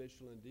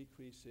beneficial in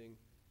decreasing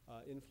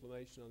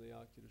inflammation on the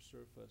ocular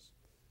surface.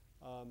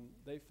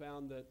 They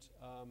found that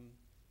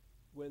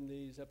when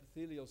these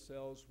epithelial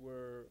cells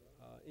were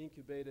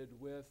incubated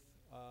with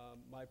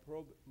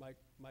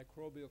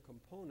microbial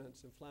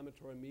components,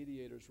 inflammatory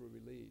mediators were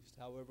released.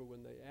 However,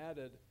 when they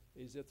added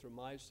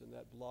azithromycin,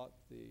 that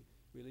blocked the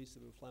release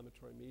of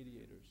inflammatory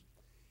mediators.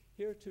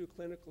 Here are two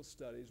clinical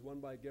studies, one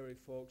by Gary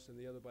Folks and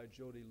the other by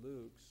Jody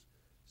Lukes,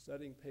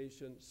 studying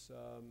patients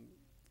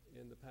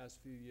in the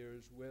past few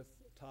years with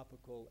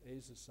topical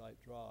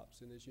azocyte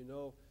drops. And as you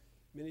know,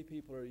 many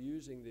people are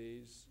using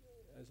these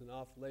as an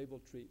off-label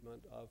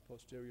treatment of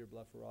posterior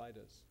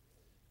blepharitis.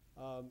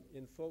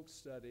 In Folks'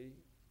 study,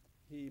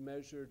 he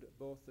measured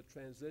both the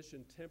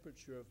transition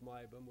temperature of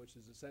meibum, which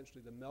is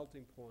essentially the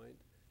melting point,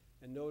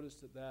 and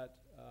noticed that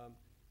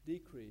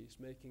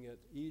decreased, making it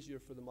easier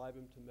for the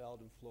meibum to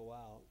melt and flow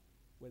out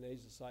when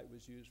azocyte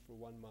was used for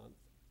 1 month.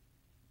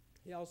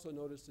 He also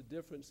noticed a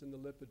difference in the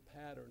lipid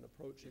pattern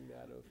approaching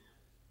that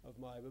of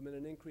meibum and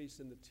an increase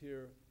in the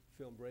tear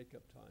film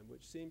breakup time,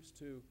 which seems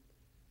to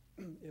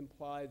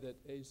imply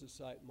that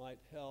azocyte might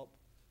help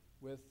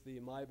with the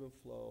meibum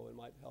flow and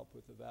might help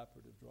with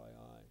evaporative dry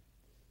eye.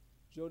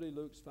 Jody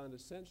Lukes found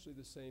essentially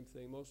the same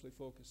thing, mostly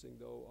focusing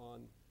though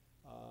on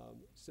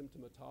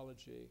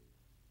symptomatology,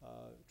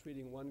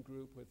 treating one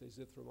group with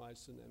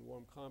azithromycin and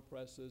warm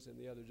compresses and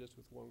the other just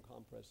with warm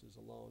compresses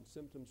alone.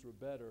 Symptoms were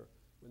better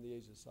when the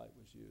azocyte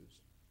was used.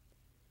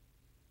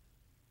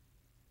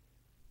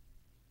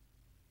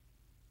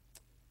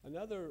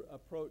 Another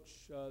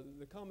approach,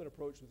 the common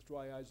approach with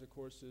dry eyes, of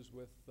course, is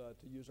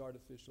to use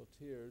artificial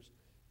tears,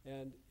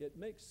 and it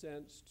makes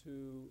sense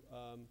to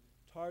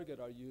target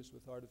our use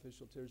with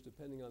artificial tears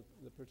depending on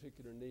the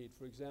particular need.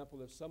 For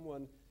example, if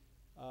someone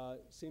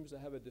seems to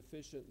have a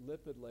deficient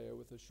lipid layer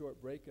with a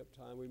short breakup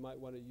time, we might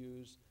want to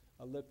use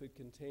a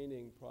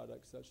lipid-containing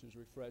product such as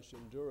Refresh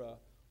Endura,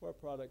 or a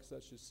product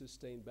such as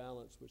Sustain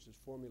Balance, which is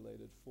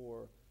formulated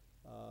for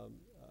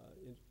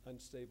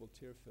unstable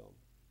tear film.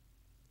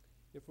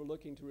 If we're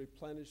looking to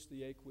replenish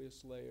the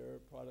aqueous layer,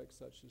 products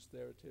such as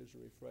TheraTears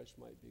and Refresh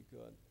might be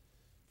good.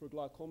 For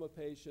glaucoma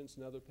patients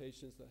and other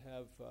patients that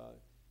have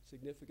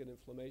significant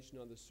inflammation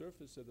on the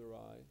surface of their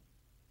eye,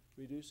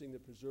 reducing the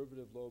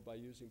preservative load by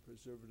using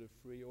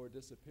preservative-free or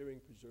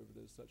disappearing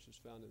preservatives such as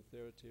found in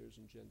TheraTears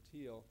and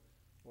Genteel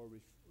or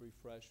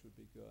Refresh would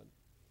be good.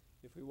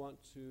 If we want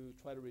to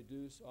try to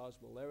reduce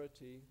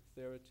osmolarity,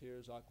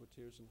 TheraTears,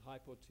 Aquatears, and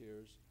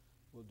Hypotears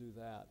will do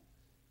that.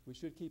 We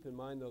should keep in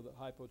mind, though, that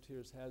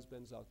Hypotears has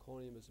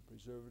benzalkonium as a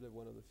preservative,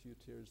 one of the few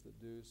tears that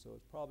do, so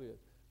it's probably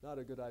not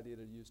a good idea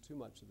to use too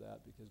much of that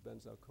because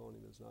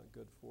benzalkonium is not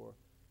good for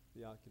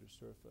the ocular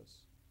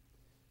surface.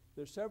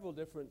 There's several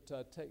different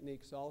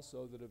techniques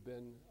also that have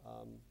been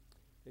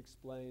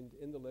explained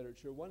in the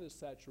literature. One is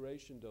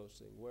saturation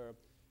dosing, where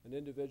an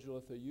individual,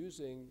 if they're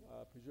using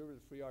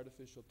preservative-free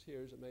artificial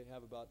tears, it may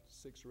have about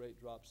 6 or 8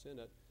 drops in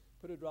it,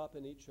 put a drop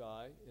in each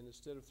eye, and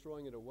instead of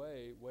throwing it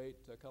away, wait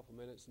a couple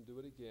minutes and do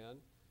it again,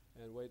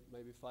 and wait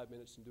maybe 5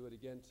 minutes and do it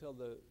again till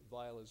the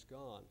vial is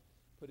gone,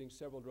 putting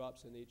several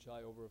drops in each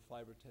eye over a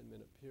 5 or 10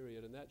 minute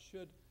period. And that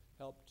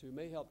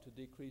may help to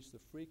decrease the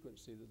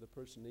frequency that the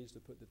person needs to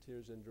put the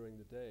tears in during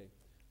the day.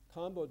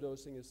 Combo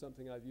dosing is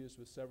something I've used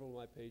with several of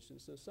my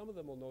patients, and some of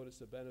them will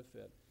notice a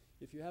benefit.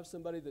 If you have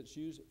somebody that's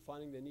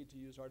finding they need to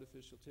use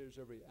artificial tears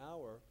every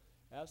hour,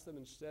 ask them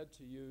instead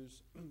to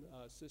use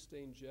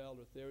Sustain Gel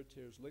or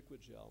TheraTears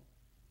liquid gel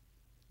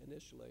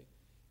initially,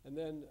 and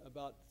then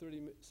about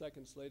 30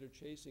 seconds later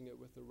chasing it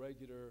with a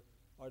regular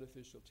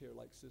artificial tear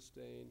like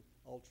Sustain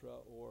Ultra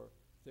or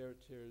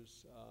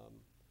TheraTears,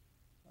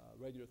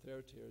 regular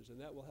TheraTears, and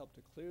that will help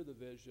to clear the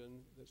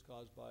vision that's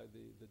caused by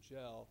the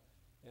gel.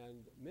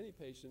 And many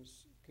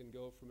patients can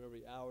go from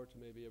every hour to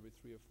maybe every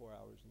 3 or 4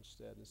 hours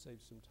instead and save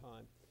some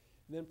time.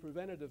 And then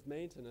preventative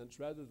maintenance,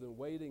 rather than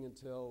waiting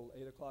until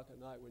 8 o'clock at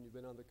night when you've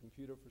been on the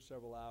computer for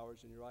several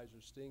hours and your eyes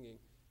are stinging,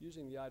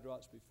 using the eye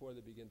drops before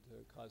they begin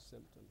to cause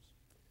symptoms.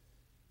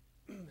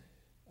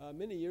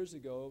 Many years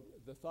ago,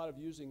 the thought of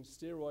using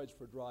steroids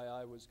for dry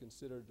eye was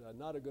considered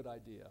not a good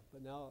idea,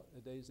 but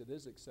nowadays it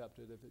is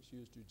accepted if it's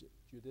used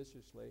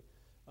judiciously.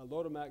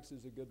 Lotemax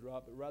is a good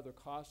drop, but rather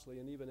costly,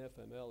 and even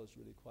FML is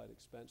really quite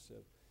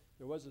expensive.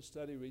 There was a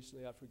study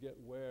recently, I forget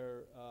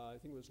where, I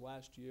think it was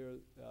last year,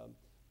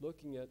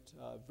 looking at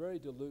very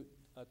dilute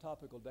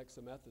topical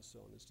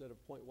dexamethasone. Instead of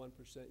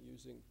 0.1%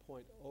 using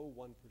 0.01%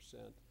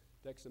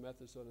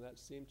 dexamethasone, and that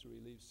seemed to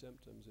relieve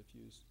symptoms if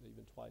used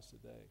even twice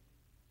a day.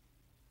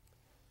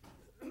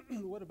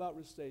 What about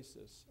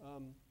Restasis?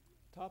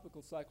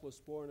 Topical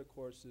cyclosporin, of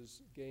course,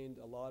 has gained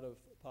a lot of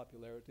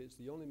popularity. It's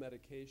the only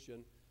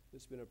medication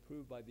that's been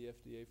approved by the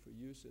FDA for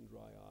use in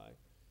dry eye.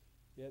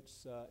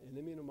 It's an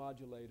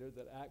immunomodulator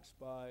that acts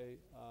by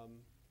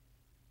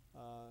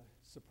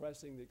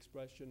suppressing the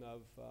expression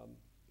of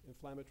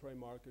inflammatory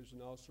markers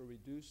and also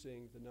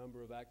reducing the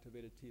number of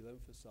activated T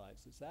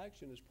lymphocytes. Its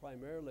action is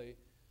primarily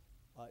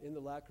in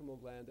the lacrimal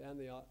gland and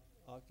the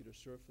ocular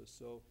surface.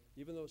 So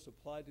even though it's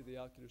applied to the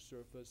ocular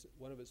surface,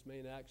 one of its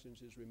main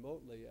actions is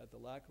remotely at the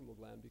lacrimal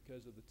gland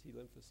because of the T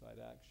lymphocyte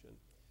action.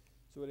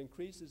 So it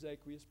increases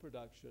aqueous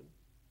production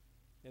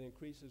and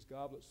increases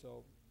goblet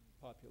cell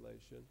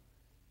population.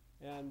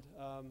 And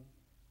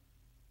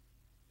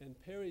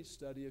Perry's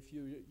study a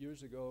few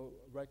years ago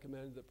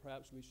recommended that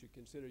perhaps we should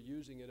consider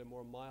using it in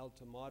more mild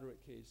to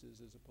moderate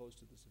cases as opposed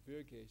to the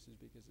severe cases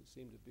because it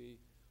seemed to be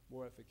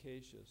more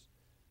efficacious.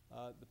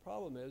 The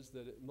problem is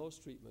that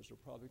most treatments are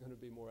probably going to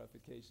be more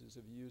efficacious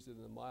if you use it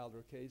in the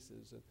milder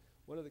cases. And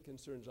one of the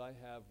concerns I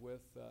have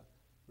with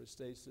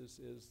Restasis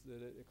is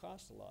that it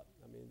costs a lot.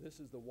 I mean, this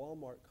is the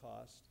Walmart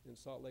cost in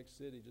Salt Lake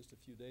City just a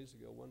few days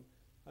ago,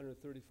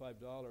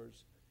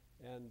 $135,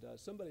 and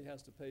somebody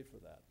has to pay for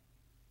that.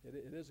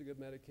 It is a good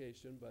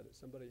medication, but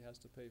somebody has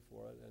to pay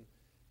for it,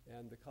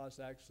 and the cost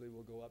actually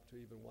will go up to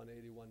even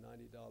 $180,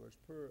 $190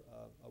 per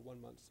a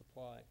 1 month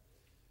supply.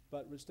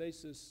 But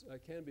Restasis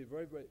can be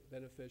very, very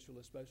beneficial,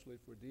 especially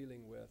if we're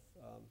dealing with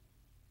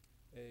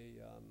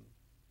an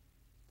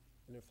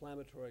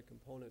inflammatory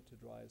component to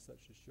dry eye,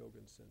 such as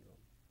Sjogren's syndrome.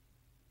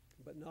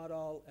 But not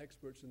all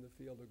experts in the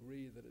field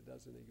agree that it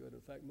does any good.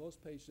 In fact,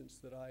 most patients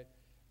that I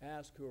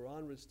ask who are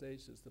on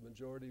Restasis, the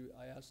majority,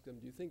 I ask them,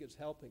 do you think it's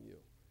helping you?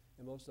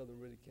 And most of them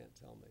really can't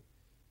tell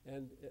me.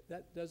 And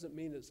that doesn't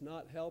mean it's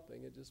not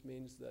helping. It just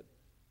means that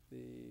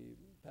the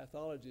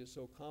pathology is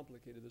so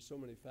complicated, there's so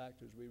many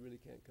factors we really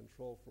can't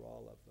control for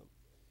all of them.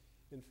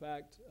 In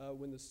fact,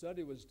 when the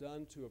study was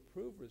done to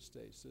approve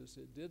Restasis,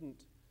 it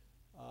didn't,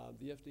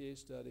 the FDA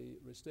study,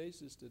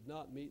 Restasis did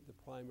not meet the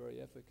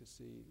primary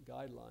efficacy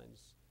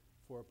guidelines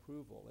for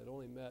approval. It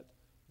only met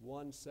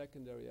one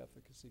secondary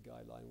efficacy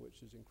guideline,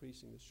 which is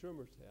increasing the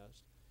Schirmer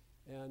test,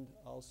 and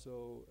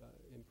also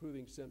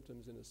improving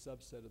symptoms in a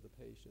subset of the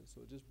patients.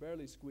 So it just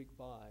barely squeaked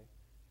by.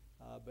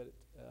 But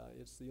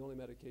it's the only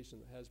medication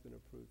that has been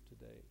approved to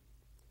date.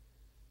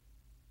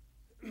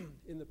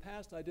 In the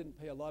past, I didn't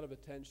pay a lot of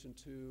attention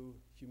to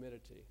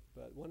humidity,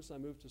 but once I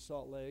moved to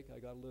Salt Lake, I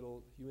got a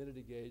little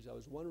humidity gauge. I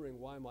was wondering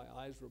why my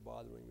eyes were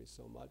bothering me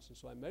so much, and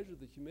so I measured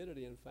the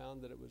humidity and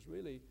found that it was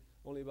really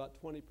only about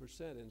 20%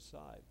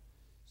 inside.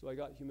 So I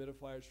got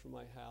humidifiers for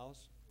my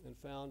house and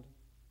found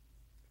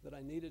that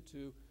I needed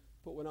to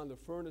put one on the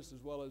furnace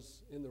as well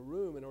as in the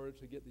room in order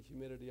to get the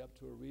humidity up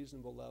to a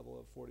reasonable level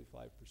of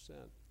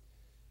 45%.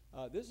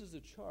 This is a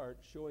chart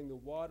showing the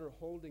water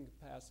holding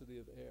capacity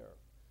of air.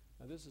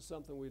 Now, this is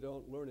something we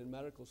don't learn in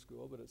medical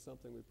school, but it's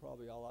something we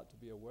probably all ought to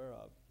be aware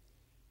of.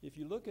 If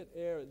you look at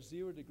air at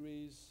 0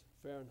 degrees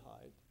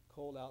Fahrenheit,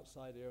 cold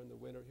outside air in the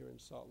winter here in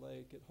Salt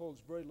Lake, it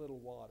holds very little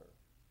water.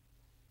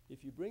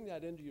 If you bring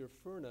that into your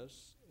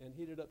furnace and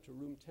heat it up to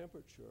room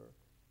temperature,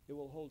 it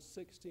will hold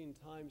 16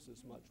 times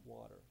as much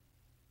water.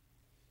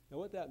 Now,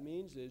 what that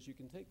means is you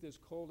can take this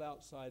cold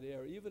outside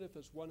air, even if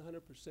it's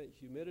 100%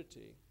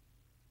 humidity,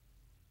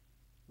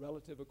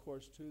 relative, of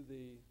course, to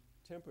the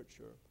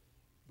temperature,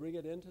 bring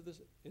it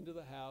into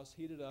the house,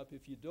 heat it up.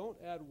 If you don't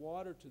add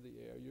water to the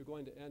air, you're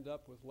going to end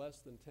up with less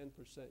than 10%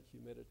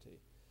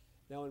 humidity.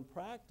 Now, in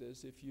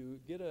practice, if you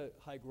get a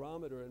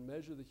hygrometer and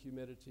measure the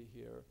humidity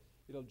here,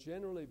 it'll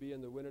generally be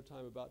in the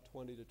wintertime about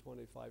 20 to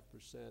 25%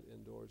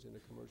 indoors in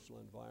a commercial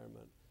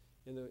environment.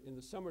 In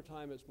the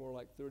summertime, it's more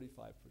like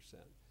 35%.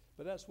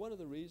 But that's one of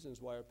the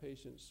reasons why our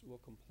patients will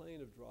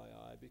complain of dry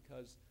eye,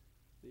 because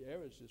the air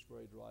is just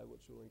very dry,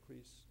 which will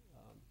increase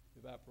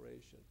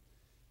evaporation.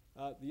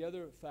 The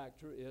other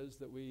factor is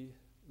that we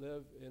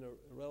live in a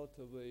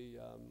relatively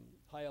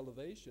high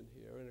elevation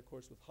here, and of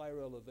course with higher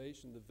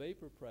elevation, the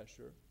vapor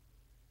pressure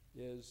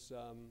is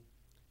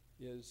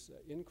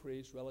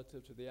increased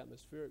relative to the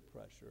atmospheric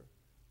pressure,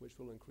 which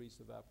will increase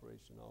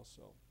evaporation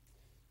also.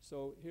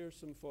 So here's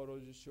some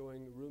photos just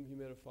showing room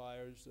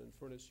humidifiers and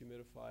furnace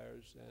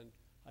humidifiers and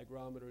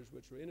hygrometers,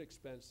 which are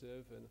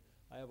inexpensive, and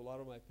I have a lot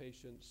of my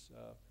patients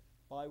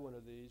buy one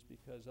of these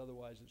because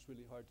otherwise it's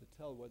really hard to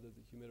tell whether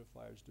the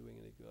humidifier is doing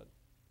any good.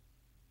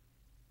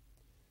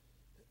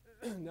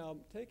 Now,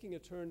 taking a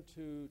turn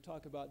to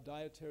talk about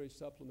dietary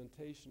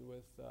supplementation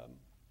with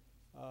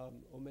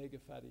omega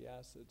fatty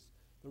acids.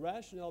 The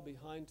rationale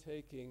behind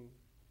taking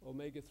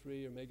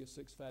omega-3 or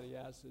omega-6 fatty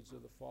acids are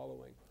the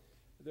following.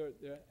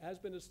 There has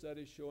been a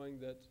study showing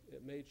that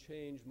it may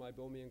change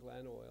meibomian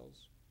gland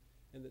oils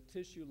and that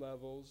tissue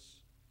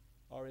levels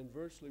are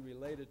inversely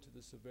related to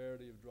the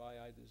severity of dry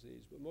eye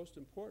disease. But most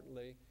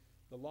importantly,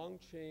 the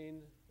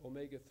long-chain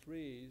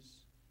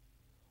omega-3s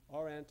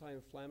are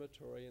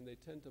anti-inflammatory, and they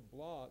tend to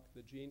block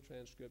the gene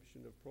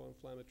transcription of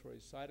pro-inflammatory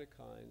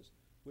cytokines,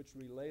 which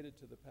related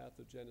to the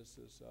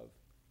pathogenesis of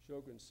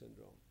Sjogren's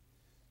syndrome.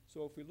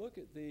 So if we look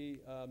at the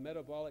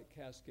metabolic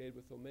cascade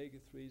with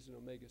omega-3s and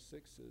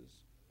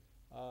omega-6s,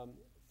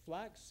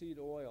 flaxseed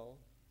oil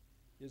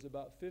is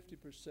about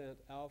 50%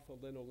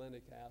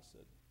 alpha-linolenic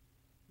acid,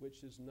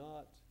 which is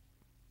not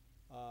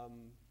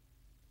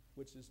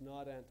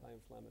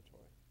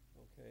anti-inflammatory.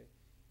 Okay,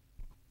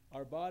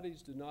 our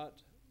bodies do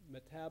not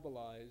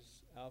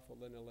metabolize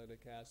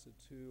alpha-linolenic acid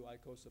to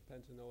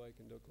eicosapentaenoic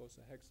and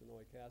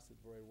docosahexaenoic acid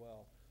very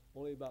well.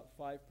 Only about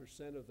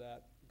 5% of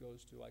that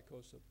goes to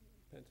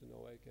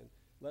eicosapentaenoic and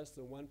less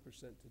than 1%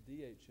 to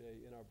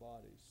DHA in our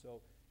bodies.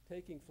 So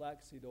taking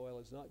flaxseed oil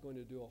is not going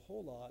to do a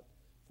whole lot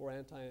for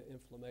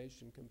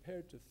anti-inflammation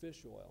compared to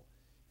fish oil.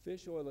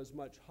 Fish oil is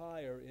much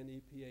higher in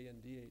EPA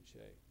and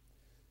DHA.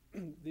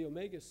 The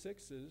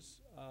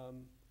omega-6s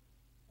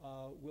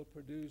will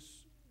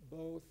produce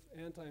both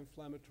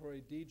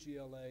anti-inflammatory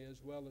DGLA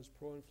as well as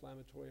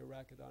pro-inflammatory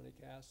arachidonic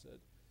acid,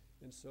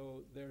 and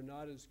so they're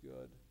not as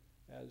good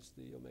as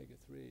the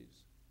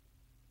omega-3s.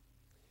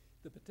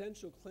 The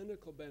potential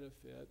clinical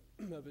benefit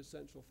of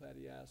essential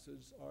fatty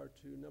acids are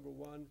to, number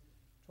one,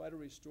 try to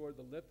restore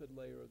the lipid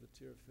layer of the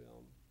tear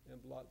film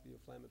and block the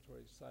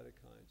inflammatory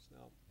cytokines.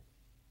 Now,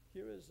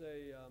 here's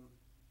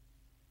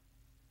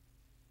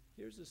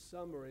a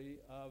summary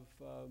of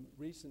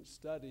recent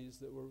studies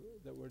that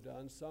were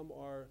done. Some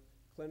are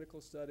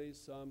clinical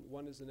studies,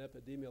 one is an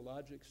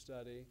epidemiologic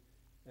study,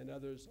 and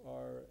others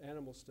are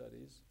animal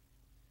studies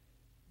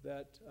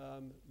that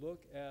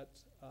look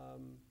at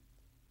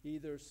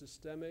either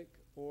systemic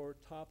or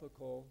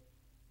topical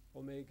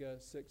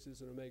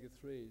omega-6s and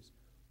omega-3s.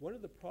 One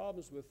of the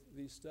problems with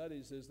these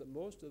studies is that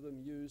most of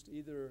them used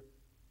either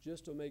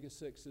just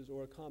omega-6s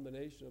or a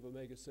combination of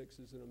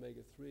omega-6s and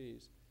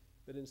omega-3s,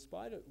 but in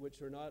spite of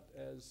which are not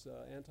as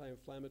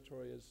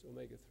anti-inflammatory as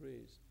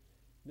omega-3s.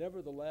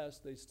 Nevertheless,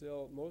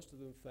 most of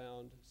them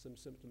found some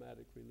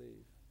symptomatic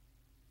relief.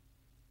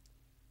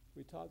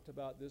 We talked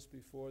about this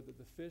before, that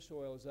the fish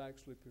oil is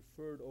actually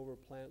preferred over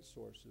plant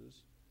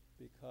sources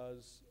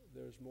because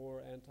there's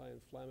more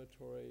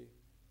anti-inflammatory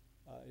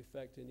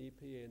effect in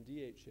EPA and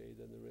DHA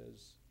than there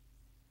is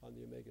on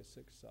the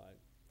omega-6 side.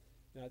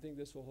 And I think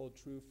this will hold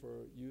true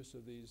for use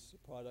of these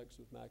products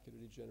with macular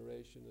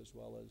degeneration as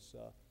well as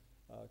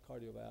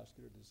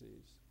cardiovascular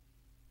disease.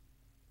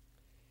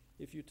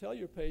 If you tell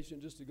your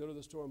patient just to go to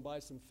the store and buy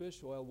some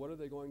fish oil, what are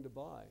they going to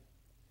buy?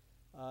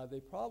 They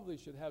probably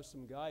should have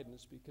some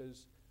guidance,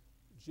 because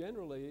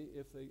Generally,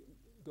 if they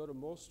go to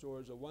most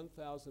stores, a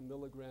 1,000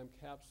 milligram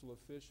capsule of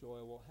fish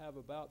oil will have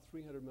about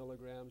 300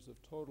 milligrams of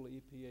total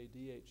EPA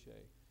DHA.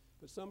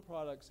 But some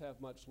products have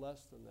much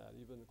less than that,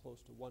 even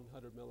close to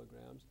 100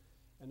 milligrams.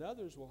 And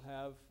others will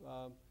have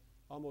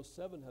almost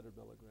 700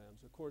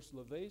 milligrams. Of course,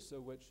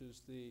 Levesa, which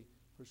is the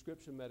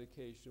prescription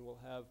medication,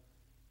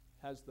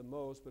 has the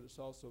most, but it's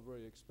also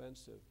very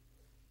expensive.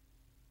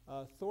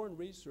 Thorne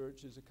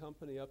Research is a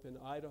company up in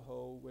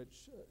Idaho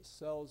which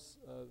sells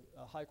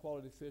a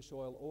high-quality fish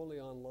oil only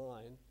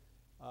online.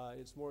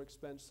 It's more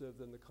expensive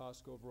than the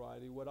Costco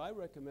variety. What I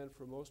recommend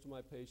for most of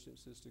my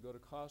patients is to go to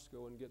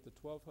Costco and get the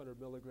 1,200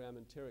 milligram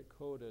enteric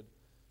coated,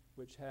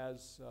 which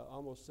has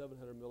almost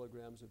 700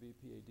 milligrams of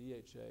EPA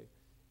DHA.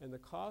 And the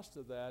cost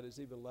of that is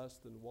even less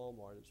than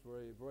Walmart. It's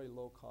very, very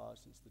low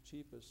cost. It's the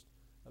cheapest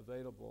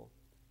available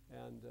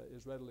and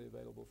is readily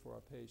available for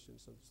our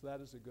patients. So that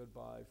is a good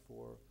buy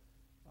for,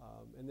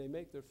 and they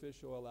make their fish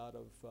oil out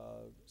of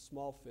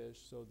small fish,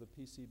 so the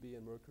PCB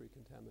and mercury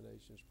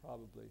contamination is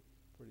probably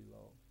pretty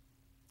low.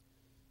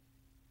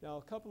 Now,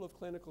 a couple of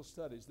clinical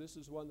studies. This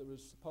is one that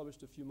was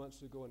published a few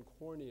months ago in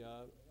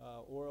Cornea,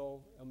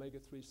 oral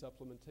omega-3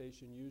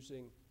 supplementation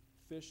using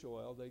fish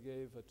oil. They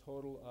gave a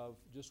total of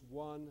just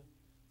one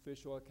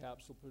fish oil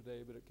capsule per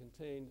day, but it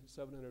contained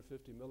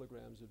 750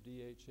 milligrams of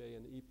DHA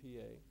and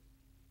EPA.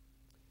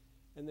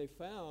 And they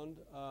found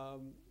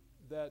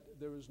that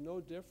there was no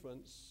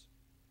difference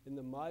in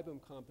the meibum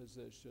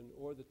composition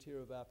or the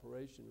tear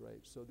evaporation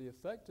rate. So the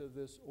effect of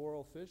this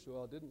oral fish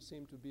oil didn't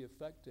seem to be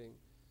affecting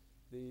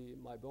the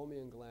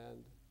meibomian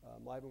gland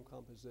meibum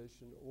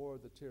composition or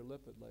the tear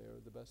lipid layer,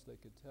 the best they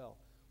could tell.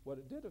 What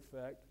it did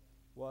affect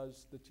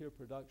was the tear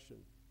production.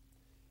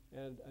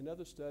 And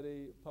another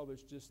study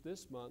published just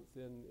this month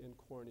in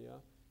Cornea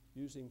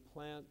using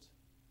plant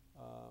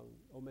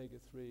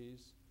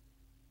omega-3s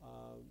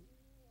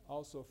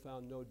also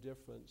found no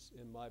difference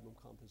in meibum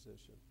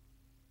composition.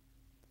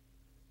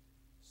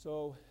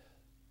 So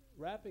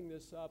wrapping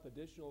this up,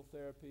 additional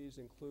therapies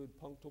include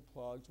punctal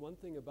plugs. One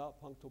thing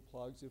about punctal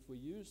plugs, if we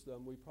use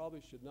them, we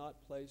probably should not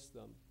place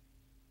them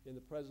in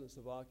the presence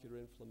of ocular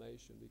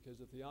inflammation, because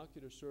if the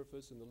ocular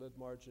surface and the lid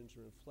margins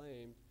are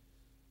inflamed,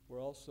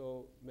 we're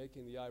also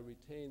making the eye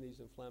retain these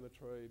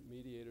inflammatory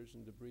mediators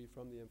and debris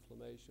from the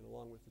inflammation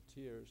along with the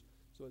tears.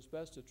 So it's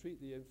best to treat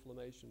the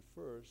inflammation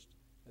first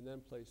and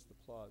then place the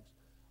plugs.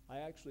 I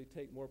actually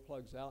take more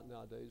plugs out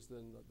nowadays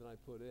than I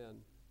put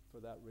in for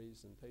that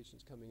reason.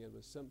 Patients coming in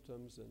with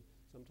symptoms, and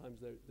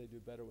sometimes they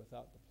do better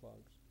without the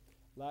plugs.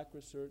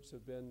 Lacrocerts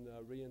have been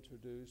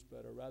reintroduced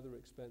but are rather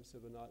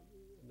expensive and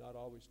not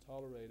always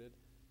tolerated.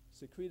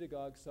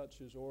 Secretagogues such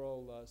as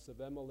oral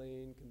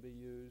cevimeline can be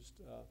used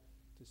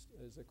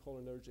as a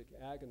cholinergic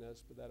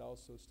agonist, but that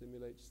also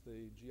stimulates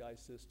the GI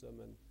system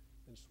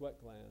and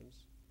sweat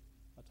glands.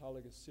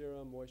 Autologous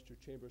serum, moisture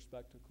chamber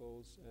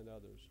spectacles, and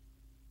others.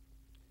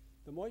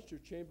 The moisture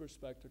chamber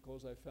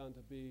spectacles I found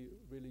to be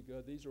really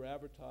good. These are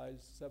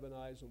advertised, Seven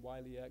Eyes and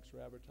Wiley X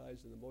are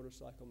advertised in the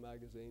motorcycle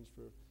magazines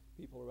for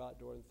people who are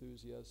outdoor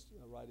enthusiasts,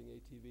 riding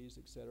ATVs,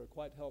 et cetera.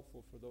 Quite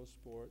helpful for those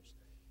sports.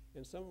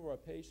 In some of our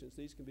patients,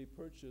 these can be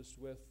purchased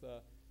with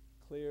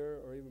clear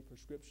or even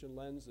prescription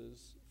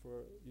lenses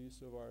for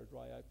use of our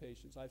dry eye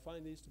patients. I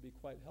find these to be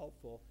quite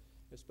helpful,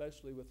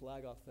 especially with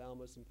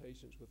lagophthalmos in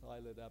patients with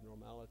eyelid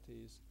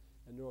abnormalities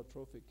and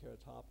neurotrophic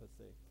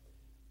keratopathy.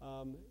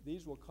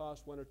 These will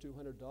cost $100 or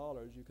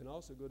 $200. You can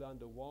also go down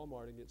to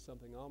Walmart and get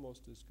something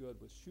almost as good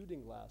with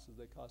shooting glasses.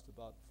 They cost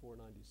about $4.97,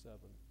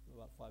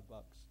 about $5,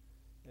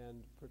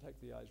 and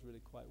protect the eyes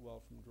really quite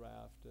well from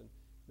draft and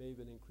may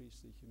even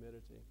increase the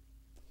humidity.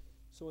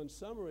 So in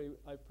summary,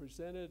 I've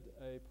presented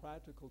a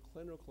practical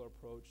clinical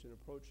approach in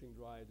approaching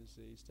dry eye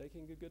disease,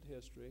 taking a good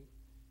history,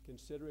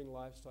 considering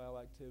lifestyle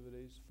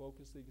activities,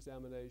 focus the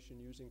examination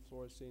using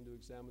fluorescein to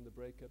examine the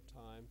breakup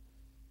time,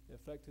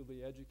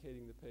 effectively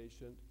educating the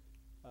patient,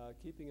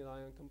 keeping an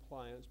eye on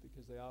compliance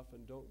because they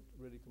often don't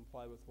really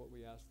comply with what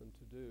we ask them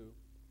to do.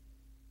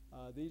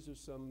 These are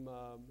some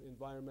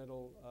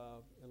environmental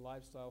and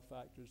lifestyle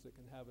factors that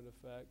can have an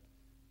effect.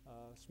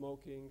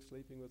 Smoking,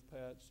 sleeping with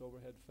pets,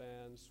 overhead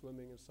fans,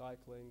 swimming and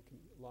cycling,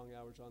 long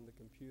hours on the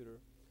computer.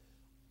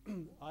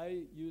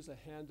 I use a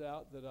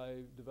handout that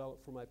I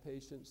developed for my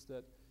patients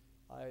that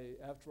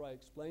after I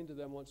explain to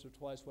them once or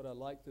twice what I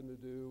like them to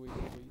do,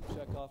 we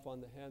check off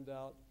on the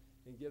handout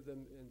and give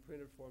them in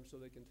printed form so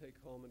they can take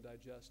home and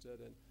digest it,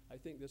 and I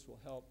think this will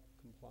help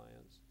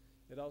compliance.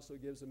 It also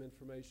gives them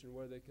information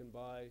where they can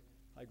buy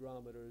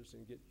hygrometers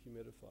and get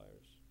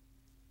humidifiers.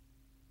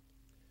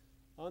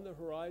 On the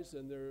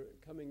horizon, they're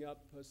coming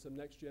up some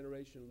next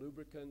generation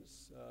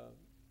lubricants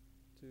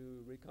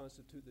to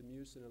reconstitute the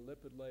mucin and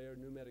lipid layer,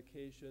 new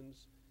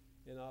medications,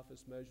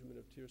 in-office measurement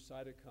of tear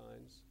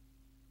cytokines.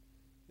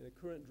 And the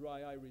current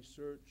dry eye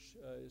research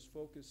is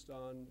focused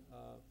on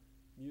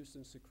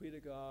mucin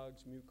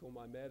secretagogues,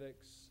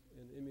 mucomimetics,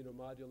 and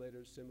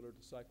immunomodulators similar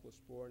to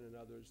cyclosporin and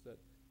others that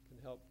can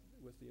help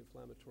with the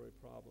inflammatory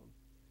problem.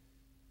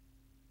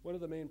 One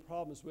of the main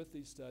problems with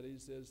these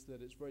studies is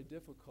that it's very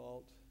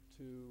difficult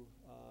to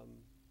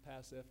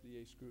pass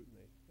FDA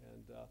scrutiny.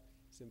 And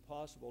it's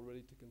impossible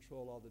really to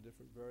control all the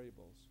different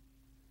variables.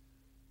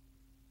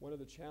 One of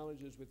the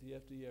challenges with the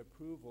FDA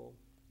approval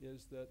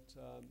is that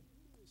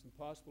it's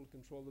impossible to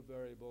control the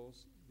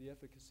variables. The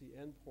efficacy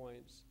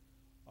endpoints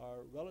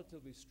are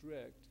relatively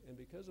strict, and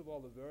because of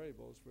all the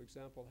variables, for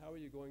example, how are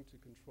you going to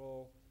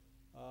control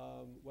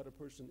what a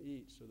person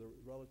eats, or the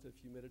relative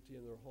humidity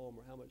in their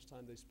home, or how much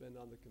time they spend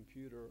on the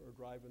computer or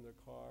drive in their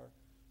car,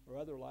 or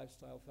other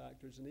lifestyle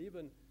factors, and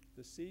even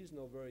the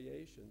seasonal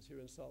variations. Here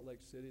in Salt Lake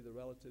City, the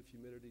relative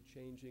humidity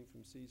changing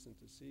from season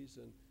to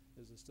season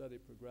as the study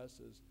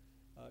progresses.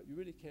 You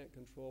really can't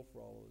control for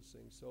all of those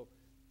things. So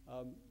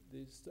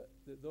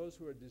those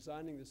who are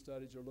designing the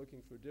studies are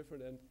looking for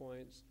different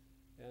endpoints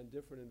and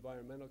different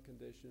environmental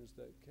conditions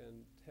that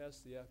can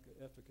test the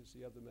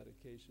efficacy of the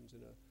medications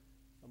in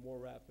a more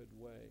rapid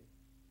way.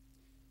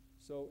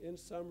 So in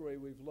summary,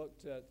 we've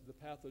looked at the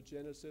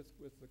pathogenesis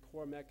with the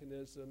core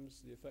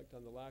mechanisms, the effect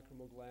on the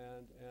lacrimal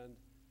gland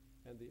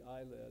and the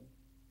eyelid,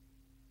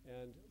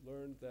 and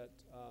learned that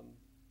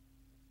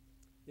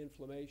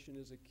inflammation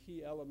is a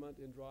key element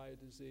in dry eye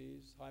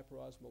disease.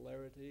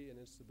 Hyperosmolarity and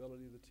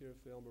instability of the tear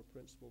film are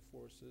principal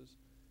forces.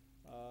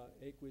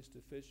 Aqueous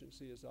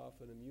deficiency is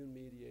often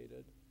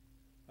immune-mediated.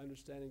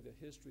 Understanding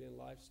the history and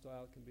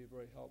lifestyle can be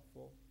very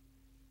helpful.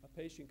 A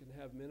patient can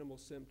have minimal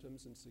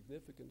symptoms and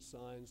significant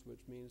signs,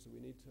 which means that we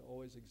need to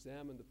always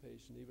examine the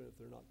patient even if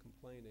they're not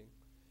complaining.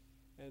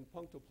 And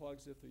punctal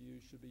plugs, if they're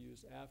used, should be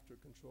used after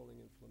controlling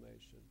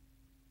inflammation.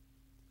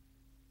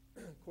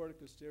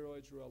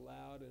 Corticosteroids are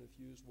allowed, and if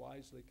used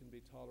wisely can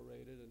be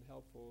tolerated and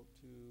helpful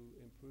to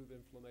improve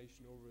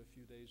inflammation over a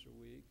few days or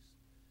weeks.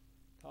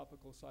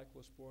 Topical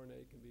cyclosporin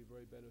A can be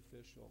very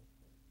beneficial.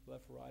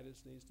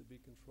 Blepharitis needs to be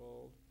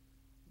controlled.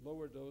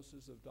 Lower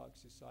doses of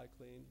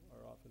doxycycline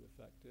are often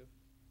effective.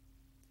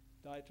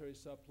 Dietary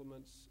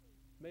supplements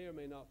may or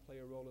may not play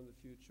a role in the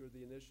future.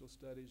 The initial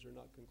studies are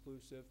not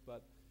conclusive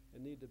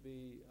and need to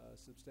be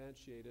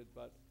substantiated,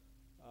 but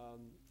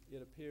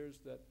it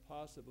appears that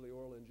possibly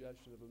oral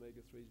ingestion of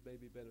omega-3s may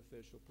be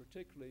beneficial,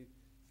 particularly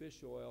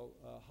fish oil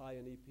high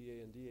in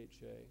EPA and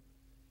DHA.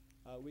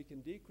 We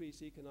can decrease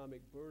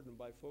economic burden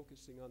by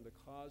focusing on the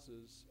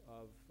causes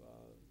of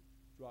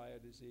dry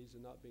eye disease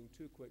and not being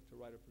too quick to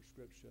write a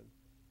prescription.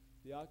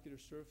 The ocular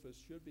surface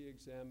should be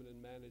examined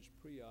and managed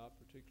pre-op,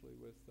 particularly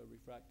with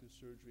refractive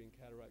surgery and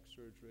cataract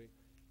surgery,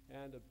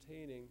 and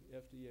obtaining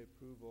FDA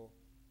approval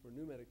for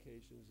new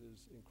medications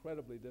is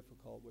incredibly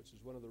difficult, which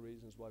is one of the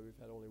reasons why we've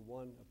had only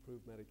one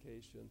approved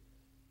medication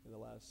in the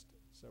last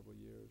several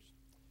years.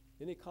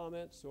 Any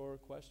comments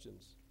or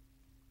questions?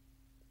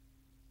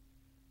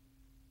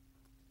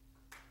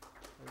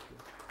 Thank you.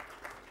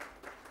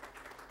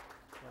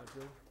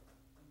 Roger?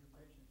 On your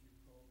patients you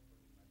probe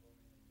for the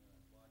meibomian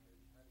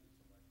blockage, how do you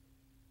select them?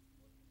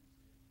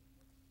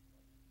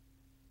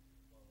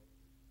 Looking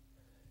and seeing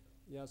what's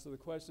like, Yeah, so the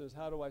question is,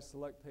 how do I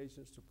select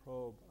patients to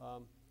probe?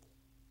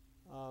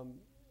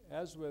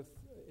 As with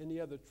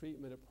any other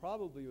treatment, it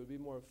probably would be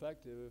more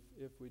effective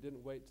if we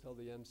didn't wait till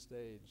the end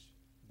stage.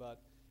 But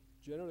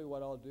generally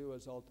what I'll do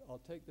is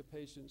I'll take the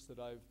patients that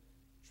I've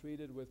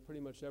treated with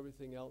pretty much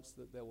everything else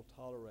that they will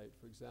tolerate.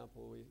 For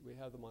example, we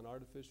have them on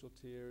artificial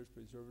tears,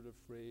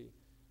 preservative-free.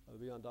 They'll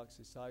be on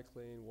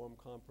doxycycline, warm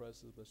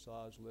compresses,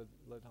 massage,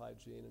 lid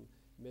hygiene, and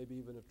maybe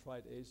even have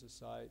tried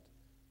azocyte,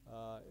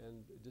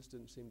 and it just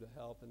didn't seem to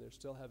help, and they're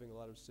still having a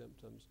lot of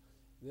symptoms.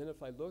 And then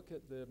if I look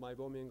at the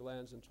meibomian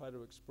glands and try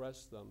to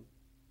express them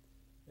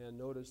and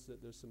notice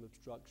that there's some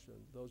obstruction,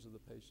 those are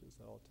the patients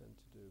that I'll tend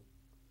to do.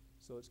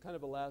 So it's kind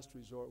of a last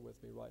resort with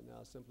me right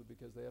now, simply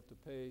because they have to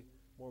pay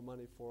more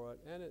money for it,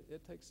 and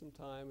it takes some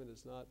time, and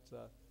it's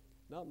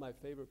not my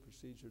favorite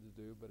procedure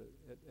to do, but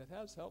it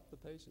has helped the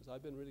patients.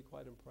 I've been really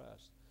quite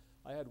impressed.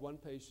 I had one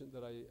patient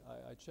that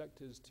I checked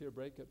his tear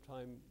breakup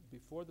time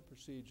before the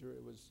procedure.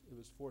 It was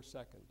 4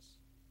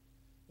 seconds.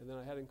 And then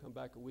I had him come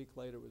back a week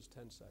later, it was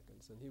 10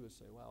 seconds. And he was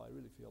saying, wow, I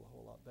really feel a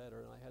whole lot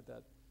better. And I had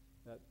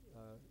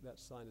that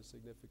sign of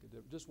significant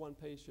difference. Just one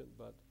patient,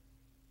 but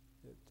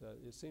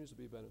it seems to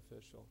be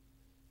beneficial.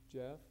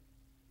 Jeff?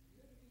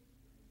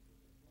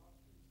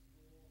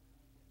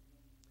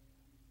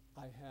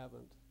 I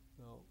haven't,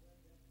 no.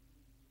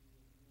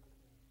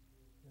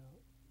 Yeah.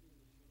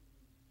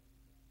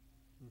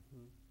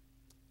 Mm-hmm.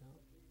 Yeah.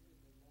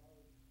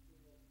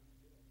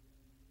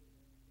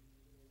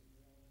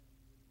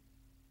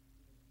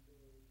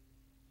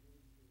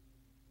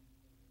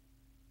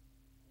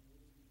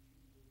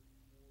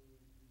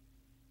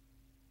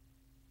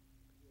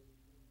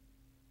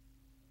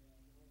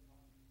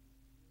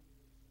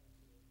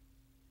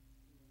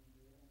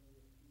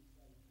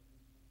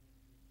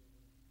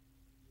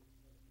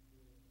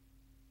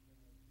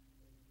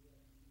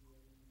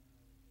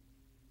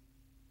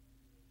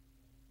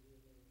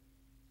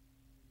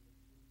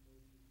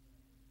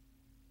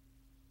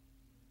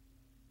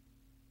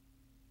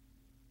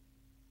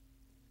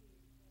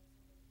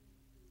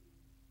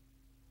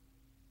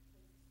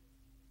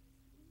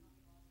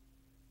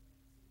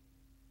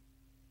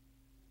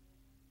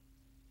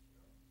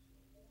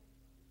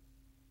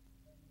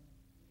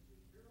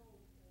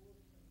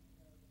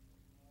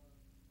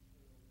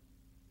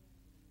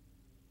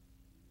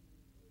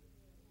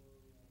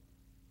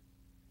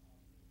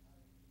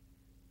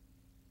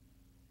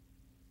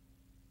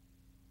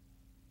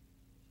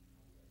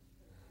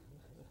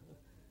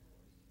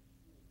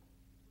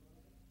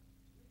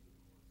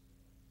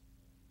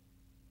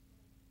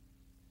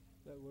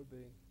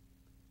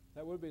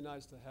 That would be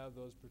nice to have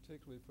those,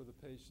 particularly for the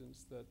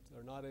patients that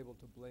are not able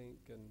to blink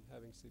and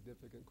having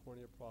significant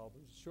cornea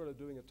problems, short of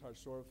doing a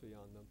tarsorrhaphy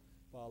on them.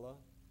 Bala?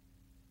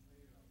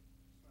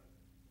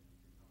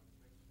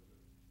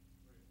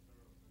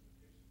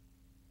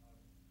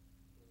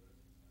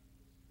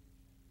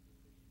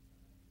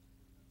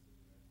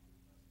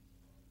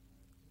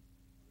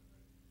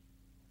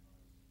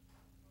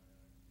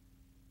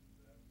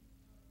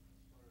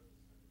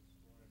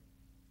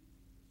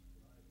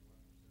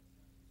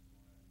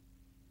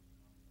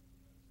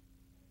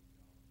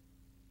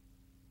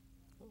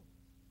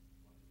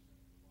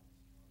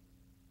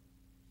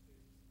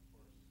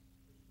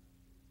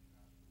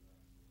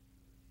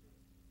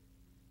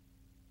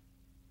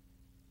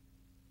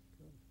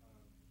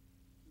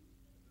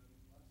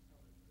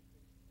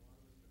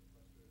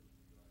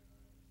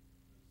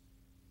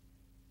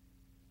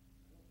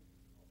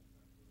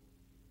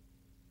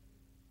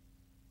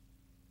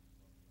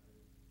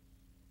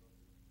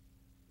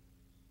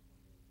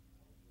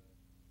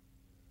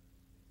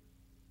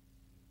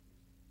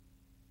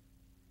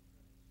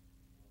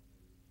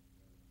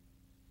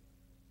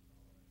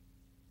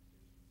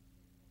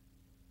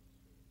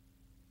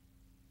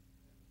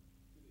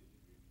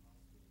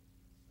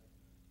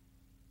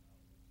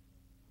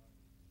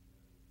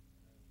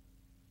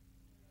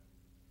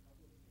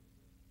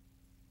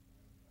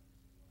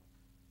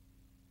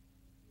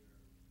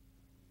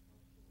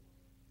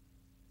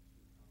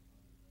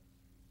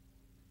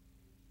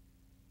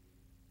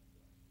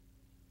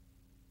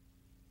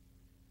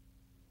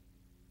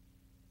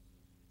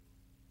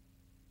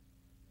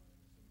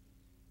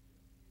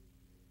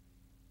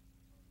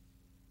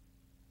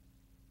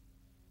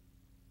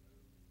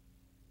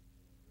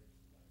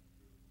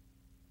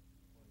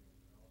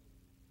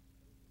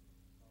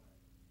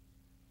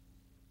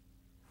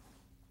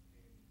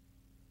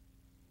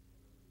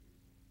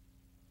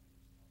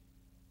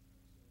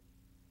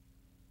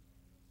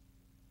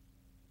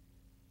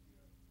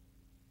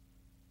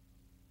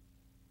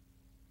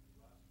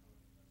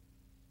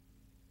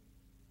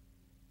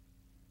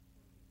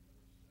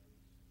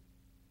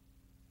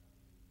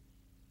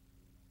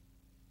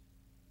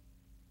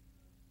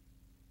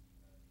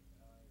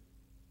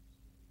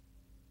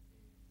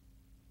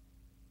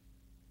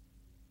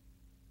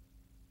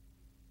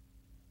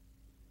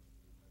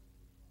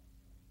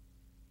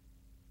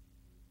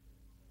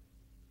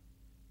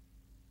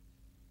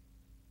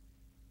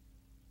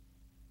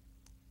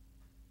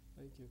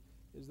 Thank you.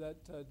 Is that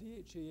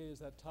DHEA, is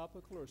that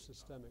topical or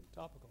systemic?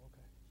 Topical,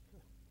 okay.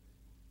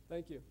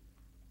 Thank you.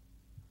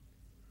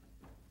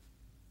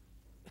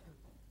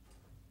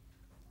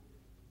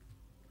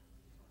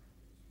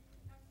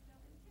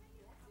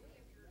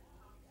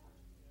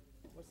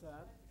 What's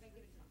that?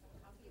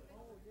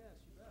 Oh, yes,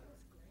 you bet.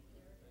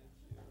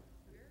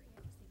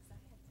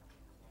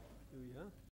 Thank you. Do ya?